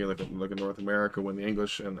America, you look at North America, when the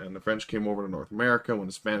English and the French came over to North America, when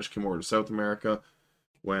the Spanish came over to South America,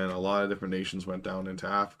 when a lot of different nations went down into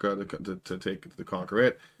Africa to conquer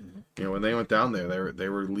it. Mm-hmm. When they went down there, they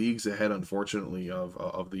were leagues ahead, unfortunately,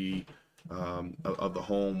 of the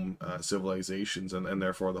home civilizations, and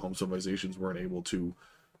therefore the home civilizations weren't able to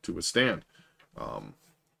withstand.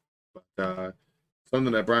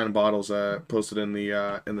 Something that Brian Bottles posted in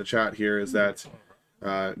the chat here is that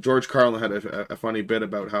George Carlin had a funny bit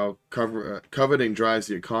about how coveting drives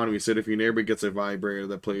the economy. He said, if your neighbor gets a vibrator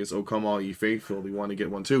that plays "Oh Come All Ye Faithful," you want to get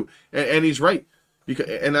one too, and he's right. Because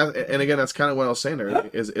and again, that's kind of what I was saying there,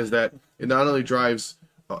 is that it not only drives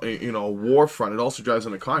a war front, it also drives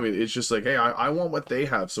an economy. It's just like, hey, I want what they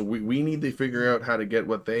have, so we need to figure out how to get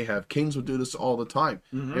what they have. Kings would do this all the time.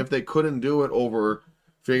 Mm-hmm. If they couldn't do it over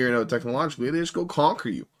figuring out technologically, they just go conquer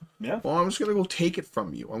you. Yeah. Well, I'm just going to go take it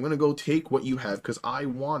from you. I'm going to go take what you have because I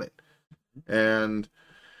want it. And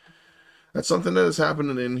that's something that has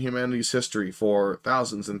happened in humanity's history for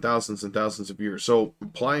thousands and thousands and thousands of years. So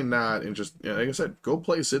applying that, and just, like I said, go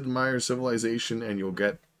play Sid Meier's Civilization and you'll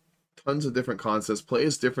get tons of different concepts. Play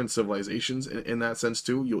as different civilizations in that sense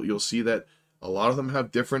too. You'll see that a lot of them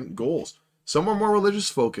have different goals. Some are more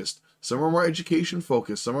religious focused. Some are more education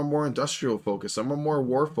focused. Some are more industrial focused. Some are more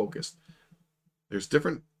war focused. There's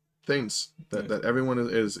different things that everyone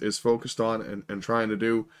is focused on and trying to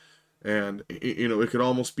do. And it could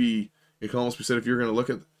almost be said, if you're going to look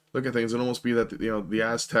at things, it almost be that the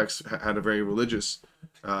Aztecs had a very religious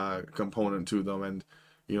component to them, and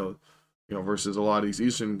versus a lot of these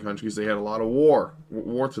Eastern countries, they had a lot of war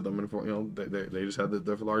to them, and they just had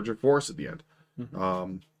the larger force at the end.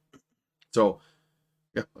 Mm-hmm. So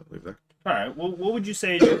yeah, I'll leave there. All right. Well, what would you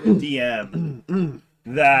say to the DM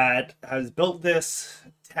that has built this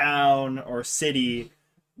town or city,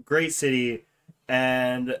 great city,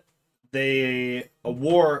 and a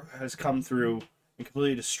war has come through and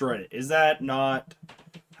completely destroyed it? Is that not?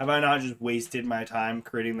 Have I not just wasted my time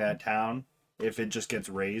creating that town if it just gets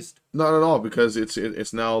razed? Not at all, because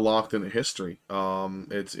it's now locked into history.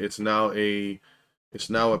 It's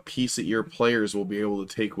now a piece that your players will be able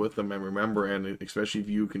to take with them and remember, and especially if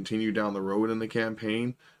you continue down the road in the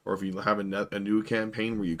campaign, or if you have a new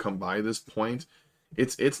campaign where you come by this point,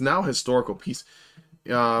 it's now a historical piece.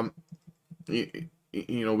 We learn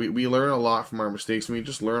a lot from our mistakes, and we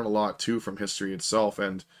just learn a lot too from history itself,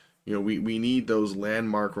 and we need those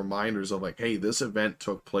landmark reminders of, like, hey, this event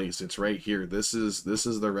took place. It's right here. This is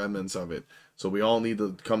the remnants of it. So we all need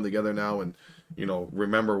to come together now and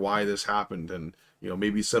remember why this happened, and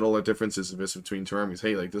maybe settle our differences if it's between two armies.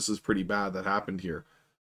 Hey, like, this is pretty bad that happened here.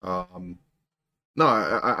 No,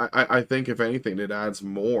 I think if anything, it adds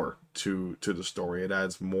more to the story. It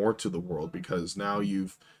adds more to the world because now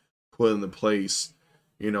you've put into place,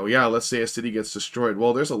 yeah. Let's say a city gets destroyed.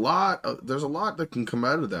 Well, there's a lot that can come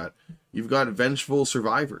out of that. You've got vengeful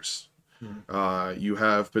survivors. You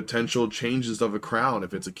have potential changes of a crown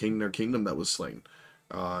if it's a king or kingdom that was slain.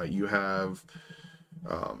 You have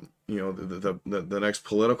the next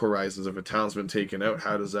political rises. If a town's been taken out,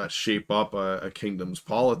 how does that shape up a kingdom's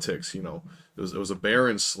politics? It was a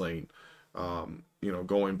baron slain.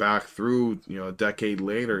 Going back through, a decade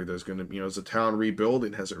later, there's going to be, is the town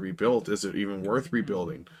rebuilding? Has it rebuilt? Is it even worth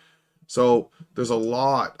rebuilding? So there's a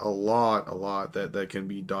lot that can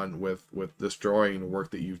be done with destroying the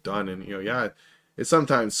work that you've done. And, yeah, it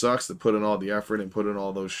sometimes sucks to put in all the effort and put in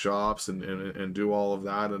all those shops and do all of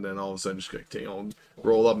that, and then all of a sudden just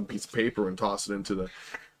roll up a piece of paper and toss it into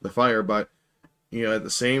the fire. But at the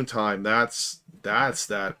same time, that's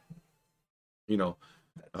that.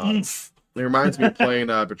 It reminds me of playing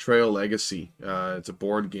Betrayal Legacy. It's a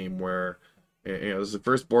board game where it was the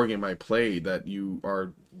first board game I played that you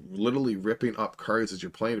are literally ripping up cards as you're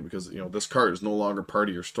playing it because this card is no longer part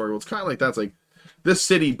of your story. Well, it's kind of like that. It's like, this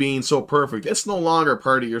city being so perfect, it's no longer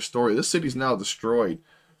part of your story. This city's now destroyed.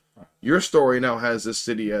 Your story now has this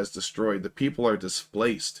city as destroyed. The people are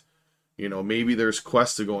displaced. Maybe there's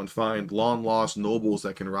quests to go and find long lost nobles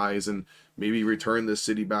that can rise and maybe return this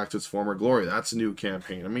city back to its former glory. That's a new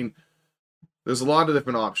campaign. I mean, there's a lot of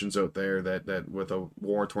different options out there that with a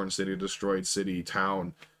war-torn city, destroyed city,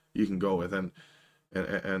 town, you can go with. And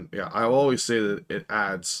yeah, I will always say that it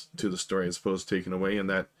adds to the story as opposed to taking away, and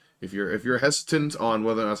that if you're hesitant on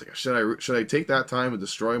whether or not, like, should I take that time and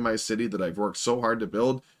destroy my city that I've worked so hard to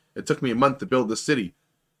build? It took me a month to build this city.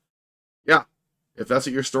 Yeah, if that's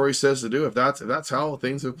what your story says to do, if that's how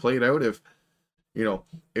things have played out, if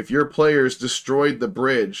your players destroyed the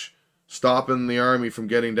bridge, stopping the army from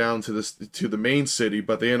getting down to the main city,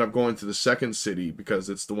 but they end up going to the second city because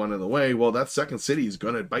it's the one in the way, well, that second city is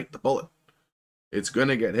gonna bite the bullet. It's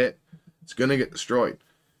gonna get hit. It's gonna get destroyed.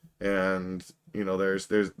 And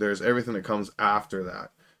there's everything that comes after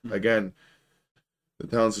that. Again, the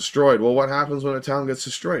town's destroyed. Well, what happens when a town gets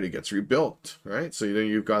destroyed? It gets rebuilt, right? So then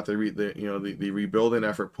you've got the rebuilding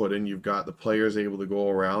effort put in. You've got the players able to go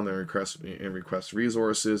around and request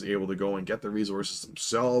resources, able to go and get the resources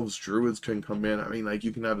themselves. Druids can come in. I mean, like,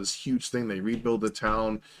 you can have this huge thing. They rebuild the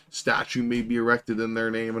town. Statue may be erected in their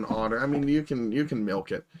name and honor. I mean, you can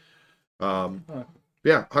milk it.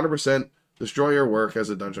 Yeah, 100%. Destroy your work as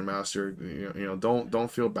a dungeon master. Don't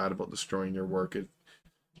feel bad about destroying your work.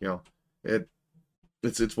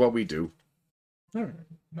 It's what we do. All right.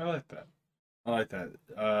 I like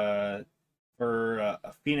that. For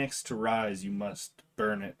a phoenix to rise, you must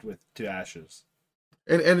burn it to ashes.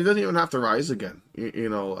 And it doesn't even have to rise again.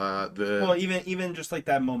 Well, even just like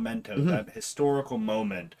that memento, that historical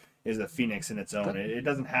moment is a phoenix in its own. It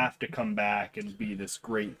doesn't have to come back and be this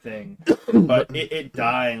great thing, but it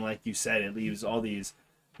dying, like you said, it leaves all these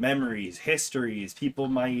memories, histories. People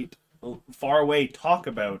might far away talk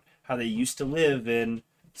about how they used to live in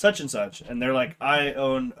such and such, and they're like, I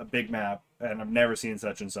own a big map and I've never seen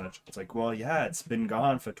such and such. It's like, well, yeah, it's been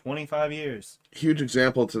gone for 25 years. Huge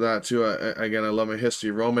example to that too. Again, I love my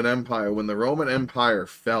history. Roman Empire. When the Roman Empire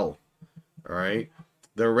fell, all right,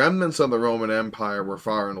 the remnants of the Roman Empire were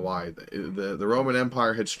far and wide. The Roman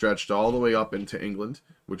Empire had stretched all the way up into England,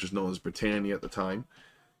 which was known as Britannia at the time,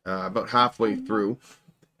 about halfway through.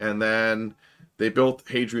 And then they built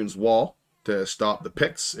Hadrian's Wall to stop the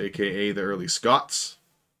Picts, a.k.a. the early Scots,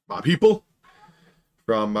 my people,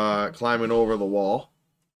 from climbing over the wall.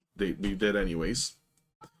 We did anyways.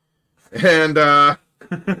 And, so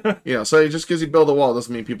just because you build a wall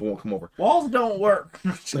doesn't mean people won't come over. Walls don't work.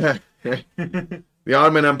 The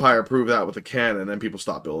Ottoman Empire proved that with a cannon, and then people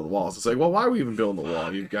stopped building walls. It's like, well, why are we even building the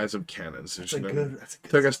wall? You guys have cannons.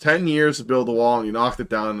 Took us 10 years to build the wall, and you knocked it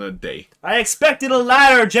down in a day. I expected a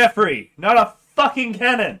ladder, Jeffrey, not a fucking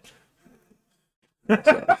cannon.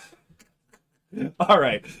 All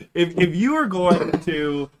right. If you were going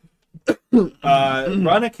to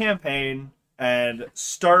run a campaign and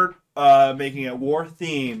start making it war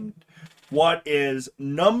themed, what is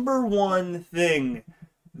number one thing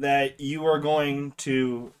that you are going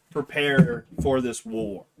to prepare for this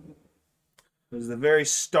war? It was the very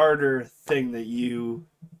starter thing that you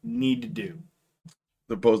need to do.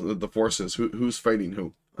 The forces. Who's fighting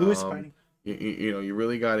who? Who is fighting? You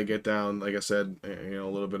really got to get down. Like I said, a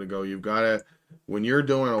little bit ago, you've got to, when you're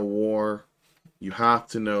doing a war, you have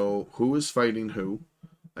to know who is fighting who.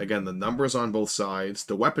 Again, the numbers on both sides,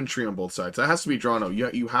 the weaponry on both sides. That has to be drawn out.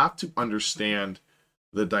 You have to understand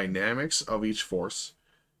the dynamics of each force.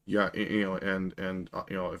 Yeah,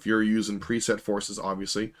 if you're using preset forces,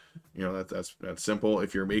 obviously, that's simple.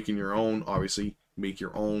 If you're making your own, obviously make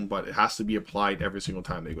your own, but it has to be applied every single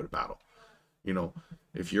time they go to battle. You know,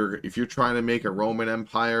 if you're trying to make a Roman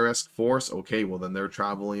Empire-esque force, okay, well then they're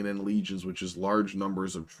traveling in legions, which is large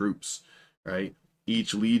numbers of troops, right?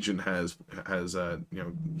 Each legion has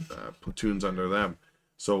platoons under them,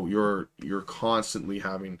 so you're constantly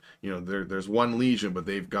having, there's one legion, but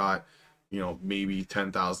they've got, maybe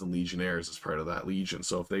 10,000 legionnaires as part of that legion.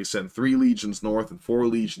 So if they send 3 legions north and 4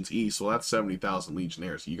 legions east, well, that's 70,000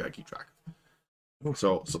 legionnaires. So you got to keep track.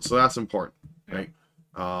 So that's important, right?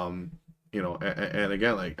 And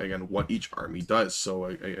again, what each army does. So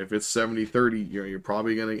if it's 70-30, you're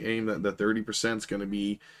probably going to aim that the 30% is going to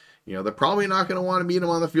be, they're probably not going to want to meet them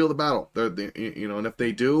on the field of battle. And if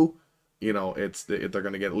they do, they're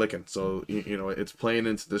going to get licking. So, it's playing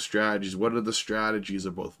into the strategies. What are the strategies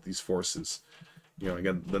of both of these forces?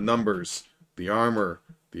 Again, the numbers, the armor,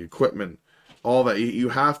 the equipment, all that. You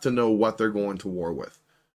have to know what they're going to war with.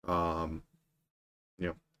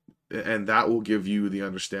 And that will give you the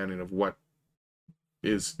understanding of what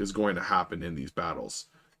is going to happen in these battles.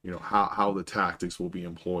 How the tactics will be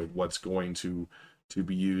employed, what's going to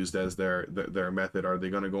be used as their method. Are they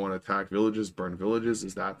going to go and attack villages, burn villages?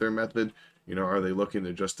 Is that their method? Are they looking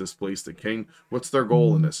to just displace the king? What's their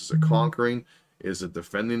goal in this? Is it conquering? Is it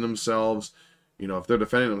defending themselves? If they're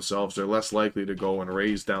defending themselves, they're less likely to go and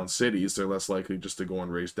raise down cities. They're less likely just to go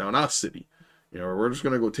and raise down a city. We're just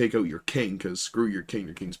going to go take out your king because screw your king.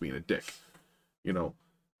 Your king's being a dick.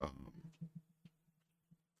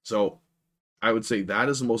 So I would say that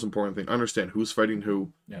is the most important thing. Understand who's fighting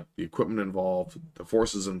who, the equipment involved, the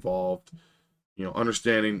forces involved.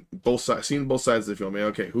 Understanding both sides, seeing both sides of the field.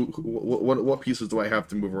 Okay, what pieces do I have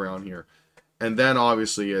to move around here? And then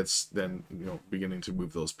obviously it's then beginning to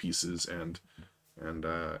move those pieces and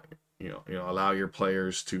allow your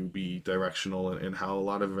players to be directional in how a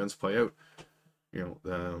lot of events play out.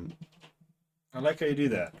 I like how you do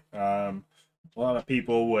that. A lot of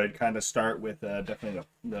people would kind of start with definitely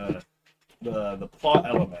the plot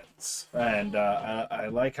elements, and I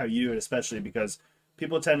like how you, especially because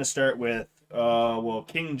people tend to start with, well,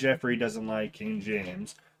 King Geoffrey doesn't like King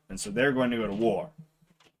James, and so they're going to go to war.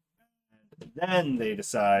 And then they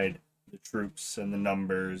decide the troops and the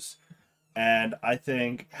numbers. And I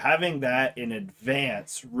think having that in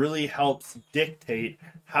advance really helps dictate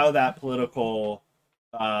how that political,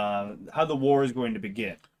 how the war is going to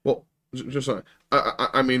begin. Well, just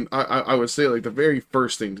I would say like the very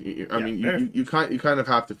first thing. You kind of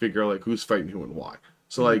have to figure out like who's fighting who and why.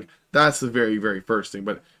 So like that's the very very first thing.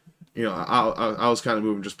 But I was kind of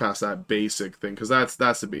moving just past that basic thing because that's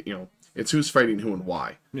the it's who's fighting who and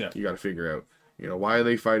why. Yeah, you got to figure out. Why are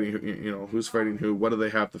they fighting? Who's fighting who? What do they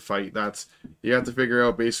have to fight? You have to figure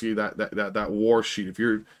out basically that war sheet. If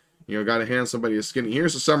you're, got to hand somebody a skinny.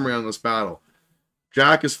 Here's a summary on this battle.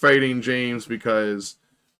 Jack is fighting James because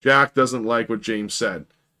Jack doesn't like what James said.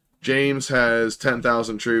 James has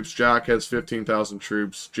 10,000 troops. Jack has 15,000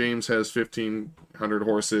 troops. James has 1,500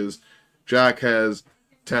 horses. Jack has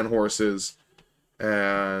 10 horses.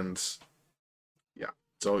 And yeah,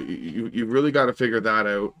 so you really got to figure that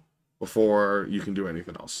out before you can do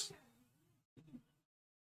anything else.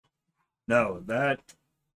 I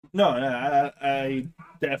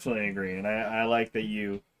definitely agree, and I like that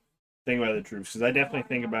you think about the troops, because I definitely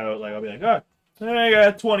think about, like, I'll be like, oh, I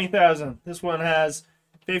got 20,000. This one has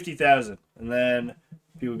 50,000, and then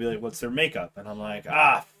people be like, what's their makeup? And I'm like,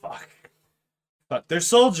 fuck, they're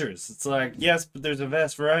soldiers. It's like, yes, but there's a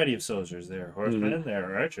vast variety of soldiers. There are horsemen, there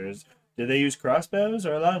are archers. Did they use crossbows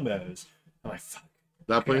or longbows? I'm like, fuck.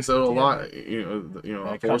 That plays out a lot.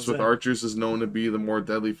 A force with archers is known to be the more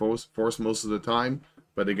deadly force most of the time.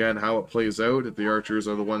 But again, how it plays out, if the archers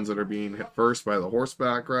are the ones that are being hit first by the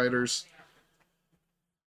horseback riders,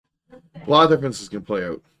 a lot of differences can play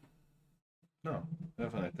out. No,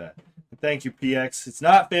 definitely like that. Thank you, PX. It's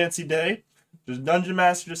not fancy day. There's Dungeon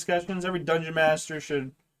Master discussions. Every Dungeon Master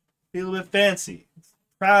should be a little bit fancy.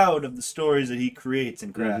 Proud of the stories that he creates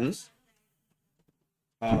and crafts.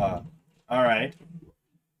 All right.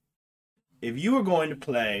 If you were going to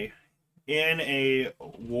play in a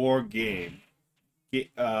war game,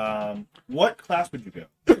 what class would you go?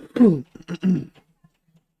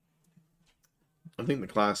 I think the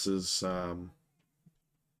class is. I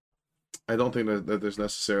don't think that there's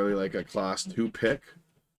necessarily like a class to pick.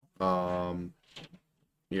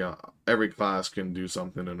 Every class can do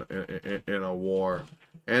something in a war.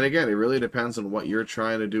 And again, it really depends on what you're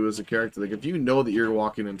trying to do as a character. Like, if you know that you're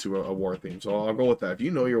walking into a war theme, so I'll go with that. If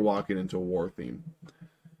you know you're walking into a war theme,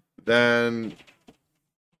 then,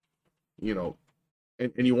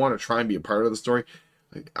 and you want to try and be a part of the story.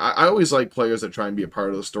 Like, I always like players that try and be a part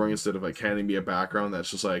of the story instead of like handing me a background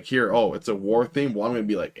that's just like, here, oh, it's a war theme. Well, I'm gonna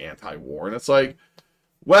be like anti-war, and it's like,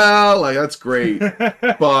 well, like that's great,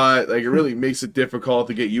 but like it really makes it difficult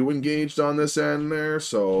to get you engaged on this end there.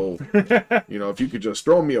 So, you know, if you could just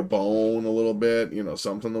throw me a bone a little bit, you know,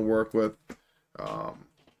 something to work with.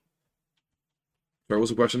 What was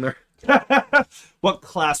the question there? What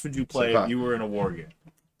class would you play So, if you were in a war game?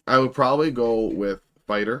 I would probably go with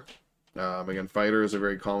fighter. Again, fighter is a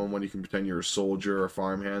very common one. You can pretend you're a soldier or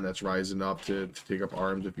farmhand that's rising up to take up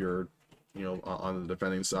arms if you're, you know, on the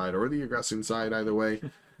defending side or the aggressing side, either way.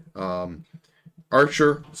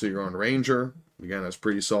 Archer, so you're on ranger. Again, that's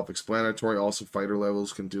pretty self-explanatory. Also, fighter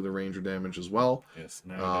levels can do the ranger damage as well. Yes,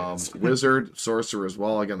 nowadays. Wizard, sorcerer as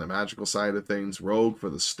well. Again, the magical side of things. Rogue for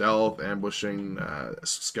the stealth, ambushing,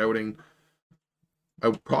 scouting. I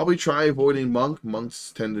would probably try avoiding monk.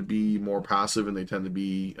 Monks tend to be more passive, and they tend to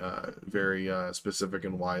be very specific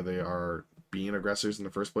in why they are being aggressors in the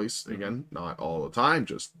first place. Again, not all the time,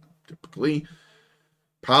 just typically.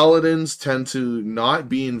 Paladins tend to not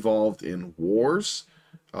be involved in wars.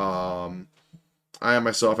 I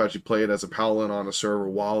myself actually played as a paladin on a server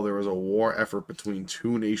while there was a war effort between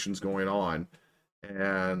two nations going on,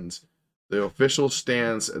 and the official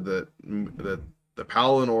stance that the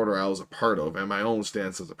paladin order I was a part of, and my own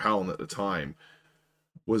stance as a paladin at the time,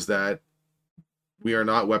 was that we are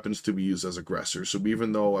not weapons to be used as aggressors. So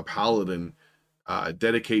even though a paladin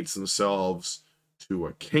dedicates themselves to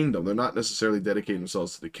a kingdom, they're not necessarily dedicating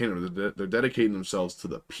themselves to the kingdom. They're dedicating themselves to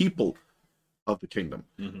the people of the kingdom,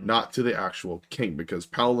 not to the actual king, because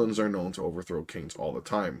paladins are known to overthrow kings all the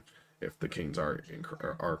time. If the kings are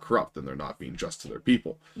corrupt and they're not being just to their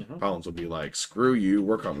people, paladins will be like, screw you,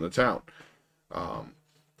 we're coming to town.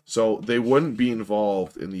 So they wouldn't be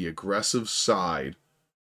involved in the aggressive side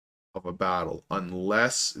of a battle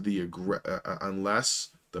unless the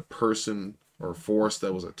person or force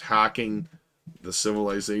that was attacking the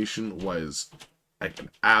civilization was like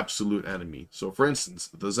an absolute enemy. So for instance,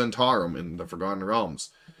 the Zentarum in the Forgotten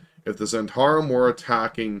Realms, if the Zentarum were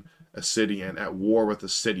attacking a city and at war with the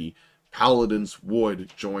city, paladins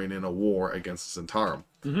would join in a war against the Zentarum.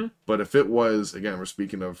 But if it was, again, we're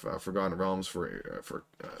speaking of Forgotten Realms for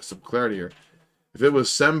some clarity here, if it was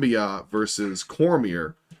Sembia versus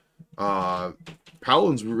Cormyr,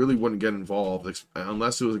 paladins really wouldn't get involved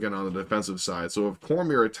unless it was, again, on the defensive side. So if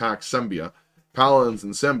Cormyr attacked Sembia, paladins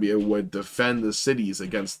in Sembia would defend the cities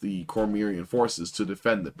against the Cormyrian forces to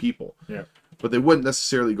defend the people. Yeah. But they wouldn't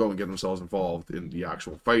necessarily go and get themselves involved in the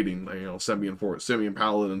actual fighting. You know, Sembian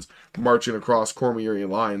paladins marching across Cormyrian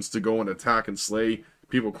lines to go and attack and slay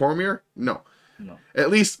people Cormyr? No. At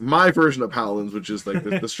least my version of paladins, which is like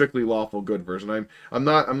the strictly lawful good version. I'm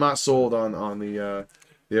not sold on the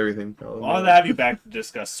everything. I'll have you back to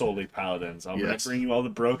discuss solely paladins. I'm going to bring you all the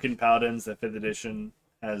broken paladins that 5th edition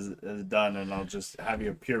has done, and I'll just have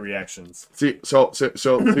your pure reactions. See,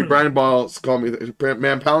 Brian Ball's called me,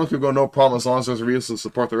 man, paladins could go no problem as long as there's a reason to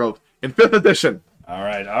support their oath. In 5th edition. All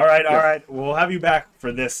right. We'll have you back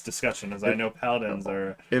for this discussion, as I know paladins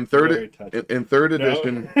are in third edition. Third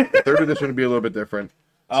edition would be a little bit different.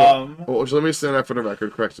 So, let me stand up for the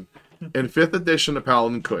record. Correction. In 5th edition, a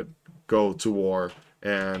paladin could go to war,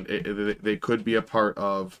 and they could be a part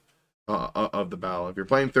of the battle. If you're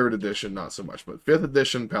playing 3rd edition, not so much, but 5th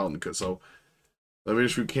edition, paladin could. So let me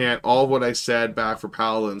just recant all of what I said back for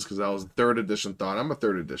paladins, because that was a 3rd edition thought. I'm a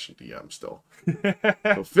 3rd edition DM still.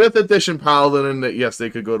 So 5th edition paladin, and yes,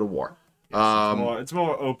 they could go to war. Yes, it's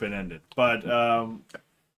more open-ended, but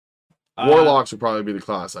warlocks would probably be the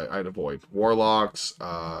class I'd avoid. Warlocks,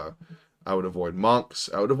 I would avoid monks,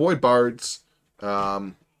 I would avoid bards,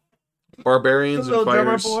 barbarians and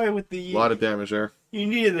fighters. Boy with a lot of damage there. You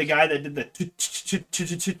needed the guy that did the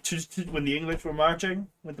when the English were marching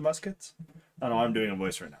with the muskets. I don't know, I'm doing a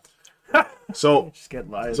voice right now. So, just get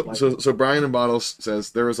live. So Brian and Bottles says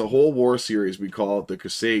there is a whole war series we call it the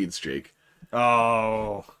Crusades, Jake. Oh,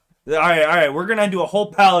 all right. We're gonna do a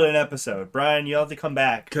whole paladin episode. Brian, you'll have to come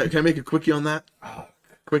back. Can I make a quickie on that?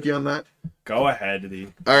 Quickie on that. Go ahead,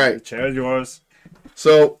 all right. The chair is yours.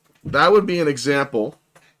 So that would be an example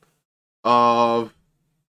of,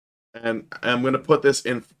 and I'm gonna put this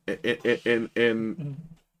in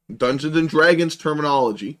Dungeons and Dragons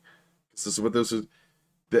terminology. This is what this is.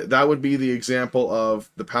 That would be the example of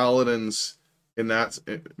the paladins in that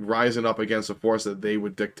rising up against a force that they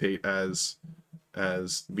would dictate as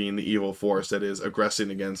being the evil force that is aggressing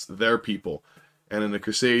against their people. And in the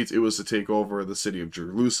Crusades, it was to take over the city of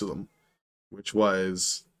Jerusalem, which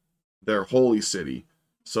was their holy city.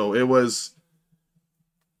 So it was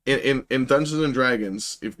in Dungeons and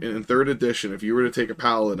Dragons, if in third edition, if you were to take a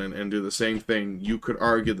paladin and do the same thing, you could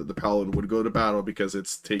argue that the paladin would go to battle because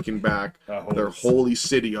it's taking back their holy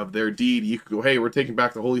city of their deity. You could go, hey, we're taking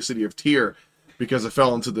back the holy city of Tyr because it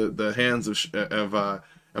fell into the hands of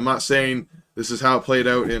I'm not saying this is how it played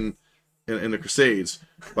out in the Crusades,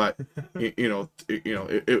 but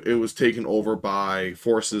it was taken over by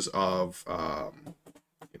forces of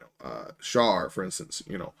Shar, for instance.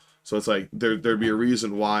 So it's like there'd be a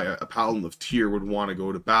reason why a paladin of Tyr would want to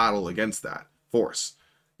go to battle against that force.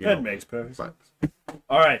 That makes perfect sense.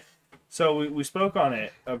 All right, so we spoke on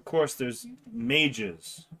it. Of course, there's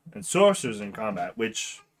mages and sorcerers in combat,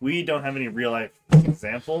 which we don't have any real life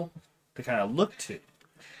example to kind of look to.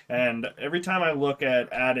 And every time I look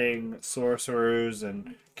at adding sorcerers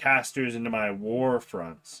and casters into my war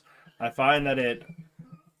fronts, I find that it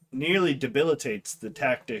nearly debilitates the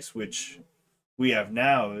tactics which we have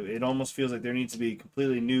now. It almost feels like there needs to be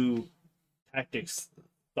completely new tactics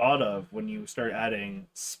thought of when you start adding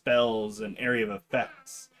spells and area of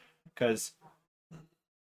effects. Because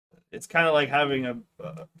it's kind of like having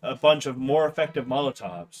a bunch of more effective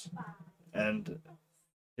Molotovs. And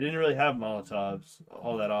they didn't really have Molotovs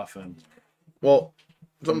all that often. Well,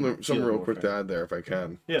 something real quick to add there, if I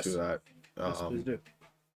can, yes. to that. Yes, please do.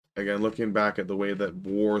 Again, looking back at the way that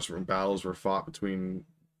wars and battles were fought between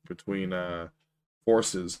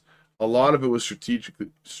forces, a lot of it was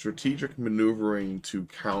strategic maneuvering to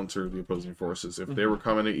counter the opposing forces. If they were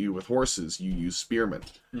coming at you with horses, you use spearmen.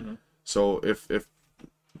 Mm-hmm. So if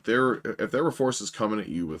there were forces coming at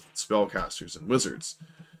you with spellcasters and wizards,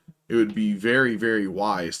 it would be very, very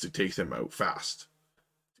wise to take them out fast,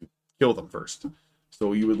 to kill them first.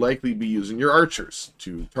 So you would likely be using your archers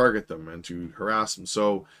to target them and to harass them.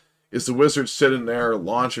 So is the wizard sitting there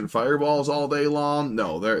launching fireballs all day long?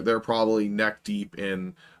 No, they're probably neck deep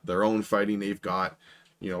in their own fighting. They've got,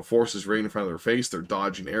 forces right in front of their face. They're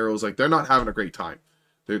dodging arrows. Like, they're not having a great time.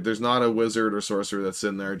 There's not a wizard or sorcerer that's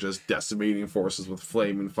in there just decimating forces with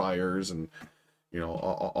flaming fires and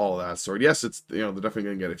all of that sort. Yes, it's they're definitely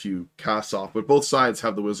going to get a few casts off, but both sides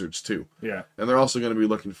have the wizards too. Yeah, and they're also going to be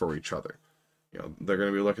looking for each other. They're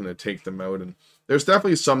going to be looking to take them out, and there's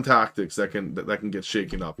definitely some tactics that can get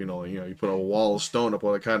shaken up. You put a wall of stone up,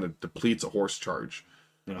 well, it kind of depletes a horse charge.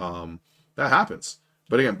 Yeah. That happens,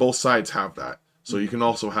 but again, both sides have that. So you can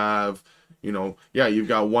also have, you've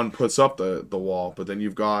got one puts up the wall, but then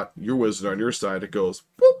you've got your wizard on your side. It goes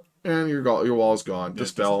boop, and your wall is gone.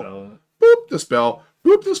 Dispel. Boop, dispel.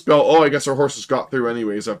 Boop, dispel. Oh, I guess our horses got through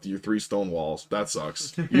anyways after your 3 stone walls. That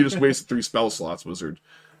sucks. You just wasted 3 spell slots, wizard.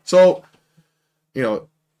 So,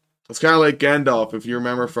 it's kind of like Gandalf, if you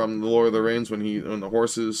remember from The Lord of the Rings, when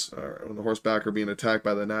the horseback are being attacked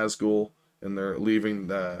by the Nazgul, and they're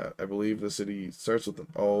leaving I believe the city starts with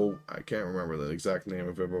I can't remember the exact name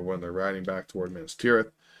of it, but when they're riding back toward Minas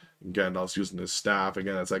Tirith, and Gandalf's using his staff,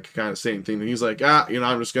 again, it's like kind of same thing. And he's like,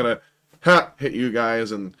 I'm just going to hit you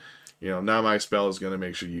guys, and now my spell is going to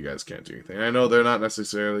make sure you guys can't do anything. I know they're not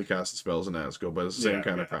necessarily casting spells in Nazgul, but it's the same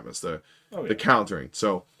kind of premise, the countering.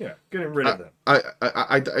 So getting rid of them.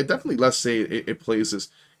 I definitely, let's say it plays this,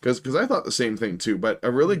 because I thought the same thing too. But a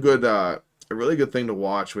really good thing to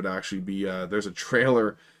watch would actually be there's a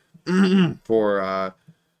trailer for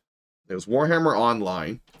it was Warhammer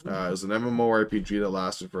Online. It was an MMORPG that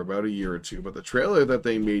lasted for about a year or two, but the trailer that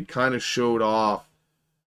they made kind of showed off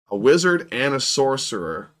a wizard and a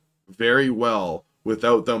sorcerer very well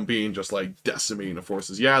without them being just like decimating the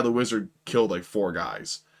forces. Yeah, the wizard killed like 4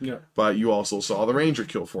 guys. Yeah. But you also saw the ranger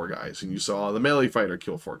kill 4 guys, and you saw the melee fighter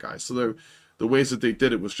kill 4 guys. So the ways that they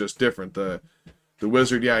did it was just different. The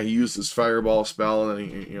wizard, he used his fireball spell, and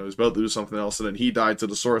then he was about to do something else, and then he died to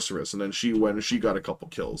the sorceress, and then she went and she got a couple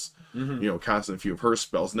kills, casting a few of her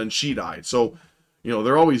spells, and then she died. So,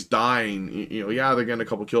 they're always dying. They're getting a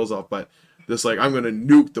couple kills off, but this, like, I'm going to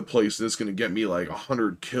nuke the place, and it's going to get me, like,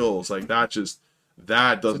 100 kills. Like, that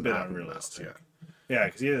doesn't happen. Unrealistic. Yeah,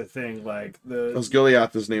 because you have to think, like,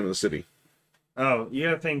 Gileath is the name of the city. Oh, you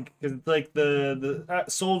gotta think, because, like, the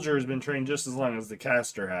soldier has been trained just as long as the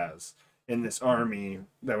caster has in this army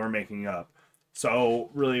that we're making up. So,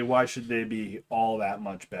 really, why should they be all that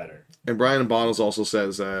much better? And Brian Bottles also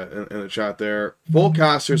says in the chat there, full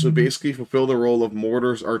casters would basically fulfill the role of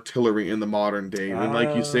mortars artillery in the modern day. And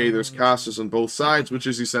like you say, there's casters on both sides, which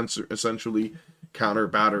is essentially counter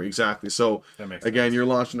battery. Exactly. So, again, you're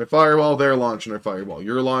launching a fireball, they're launching a fireball.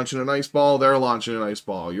 You're launching an ice ball, they're launching an ice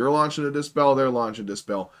ball. You're launching a dispel, they're launching a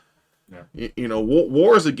dispel. Yeah.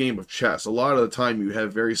 War is a game of chess. A lot of the time you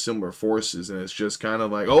have very similar forces, and it's just kind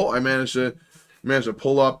of like, I managed to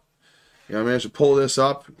pull up, I managed to pull this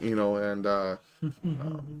up, and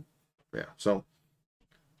so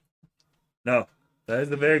No, that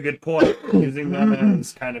is a very good point. Using them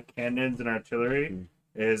as kind of cannons and artillery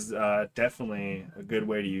is definitely a good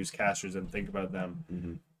way to use casters and think about them.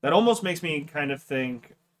 Mm-hmm. That almost makes me kind of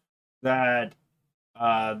think that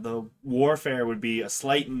the warfare would be a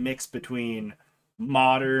slight mix between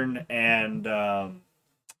modern and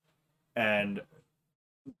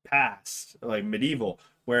past, like medieval,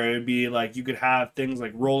 where it would be like you could have things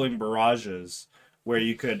like rolling barrages, where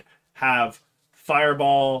you could have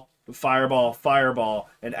fireball, fireball, fireball,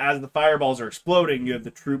 and as the fireballs are exploding, you have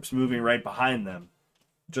the troops moving right behind them,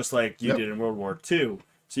 just like you did in World War II.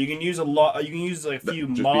 So you can use a lot. You can use like a few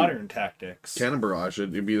modern tactics. Cannon barrage.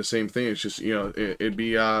 It'd be the same thing. It's just it'd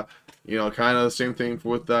be kind of the same thing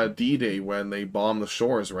with D-Day when they bombed the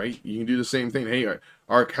shores, right? You can do the same thing. Hey,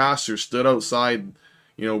 our casters stood outside.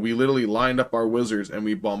 We literally lined up our wizards and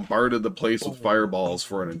we bombarded the place with fireballs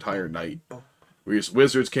for an entire night.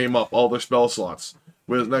 Wizards came up, all their spell slots.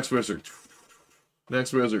 Next wizard,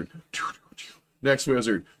 next wizard, next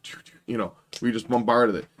wizard. We just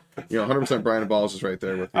bombarded it. 100% Brian Balls is right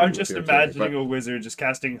there with you. I'm just imagining a wizard just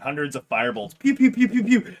casting hundreds of fireballs, pew pew pew pew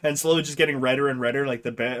pew, and slowly just getting redder and redder like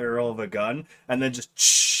the barrel of a gun, and then just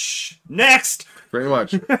shh, next. Pretty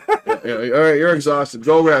much. All right, you're exhausted.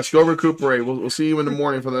 Go rest. Go recuperate. We'll see you in the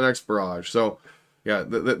morning for the next barrage. So, yeah,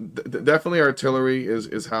 definitely artillery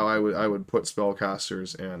is how I would put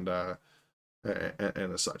spellcasters and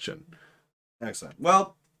as such in. Excellent.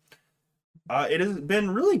 Well. It has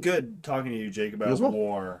been really good talking to you, Jake, about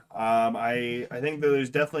war. I think that there's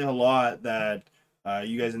definitely a lot that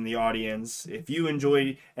you guys in the audience, if you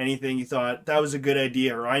enjoyed anything, you thought that was a good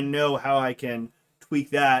idea, or I know how I can tweak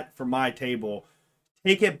that for my table,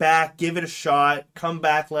 take it back, give it a shot, come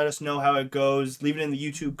back, let us know how it goes, leave it in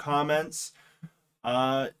the YouTube comments.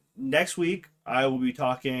 Next week, I will be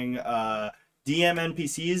talking DM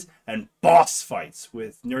NPCs and boss fights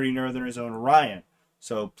with Nerdy Northerners' own Ryan.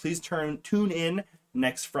 So please tune in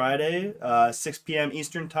next Friday, 6 p.m.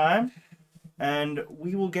 Eastern Time, and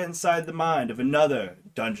we will get inside the mind of another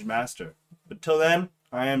Dungeon Master. But till then,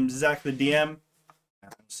 I am Zach the DM.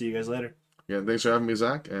 See you guys later. Yeah, thanks for having me,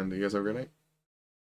 Zach, and you guys have a great night.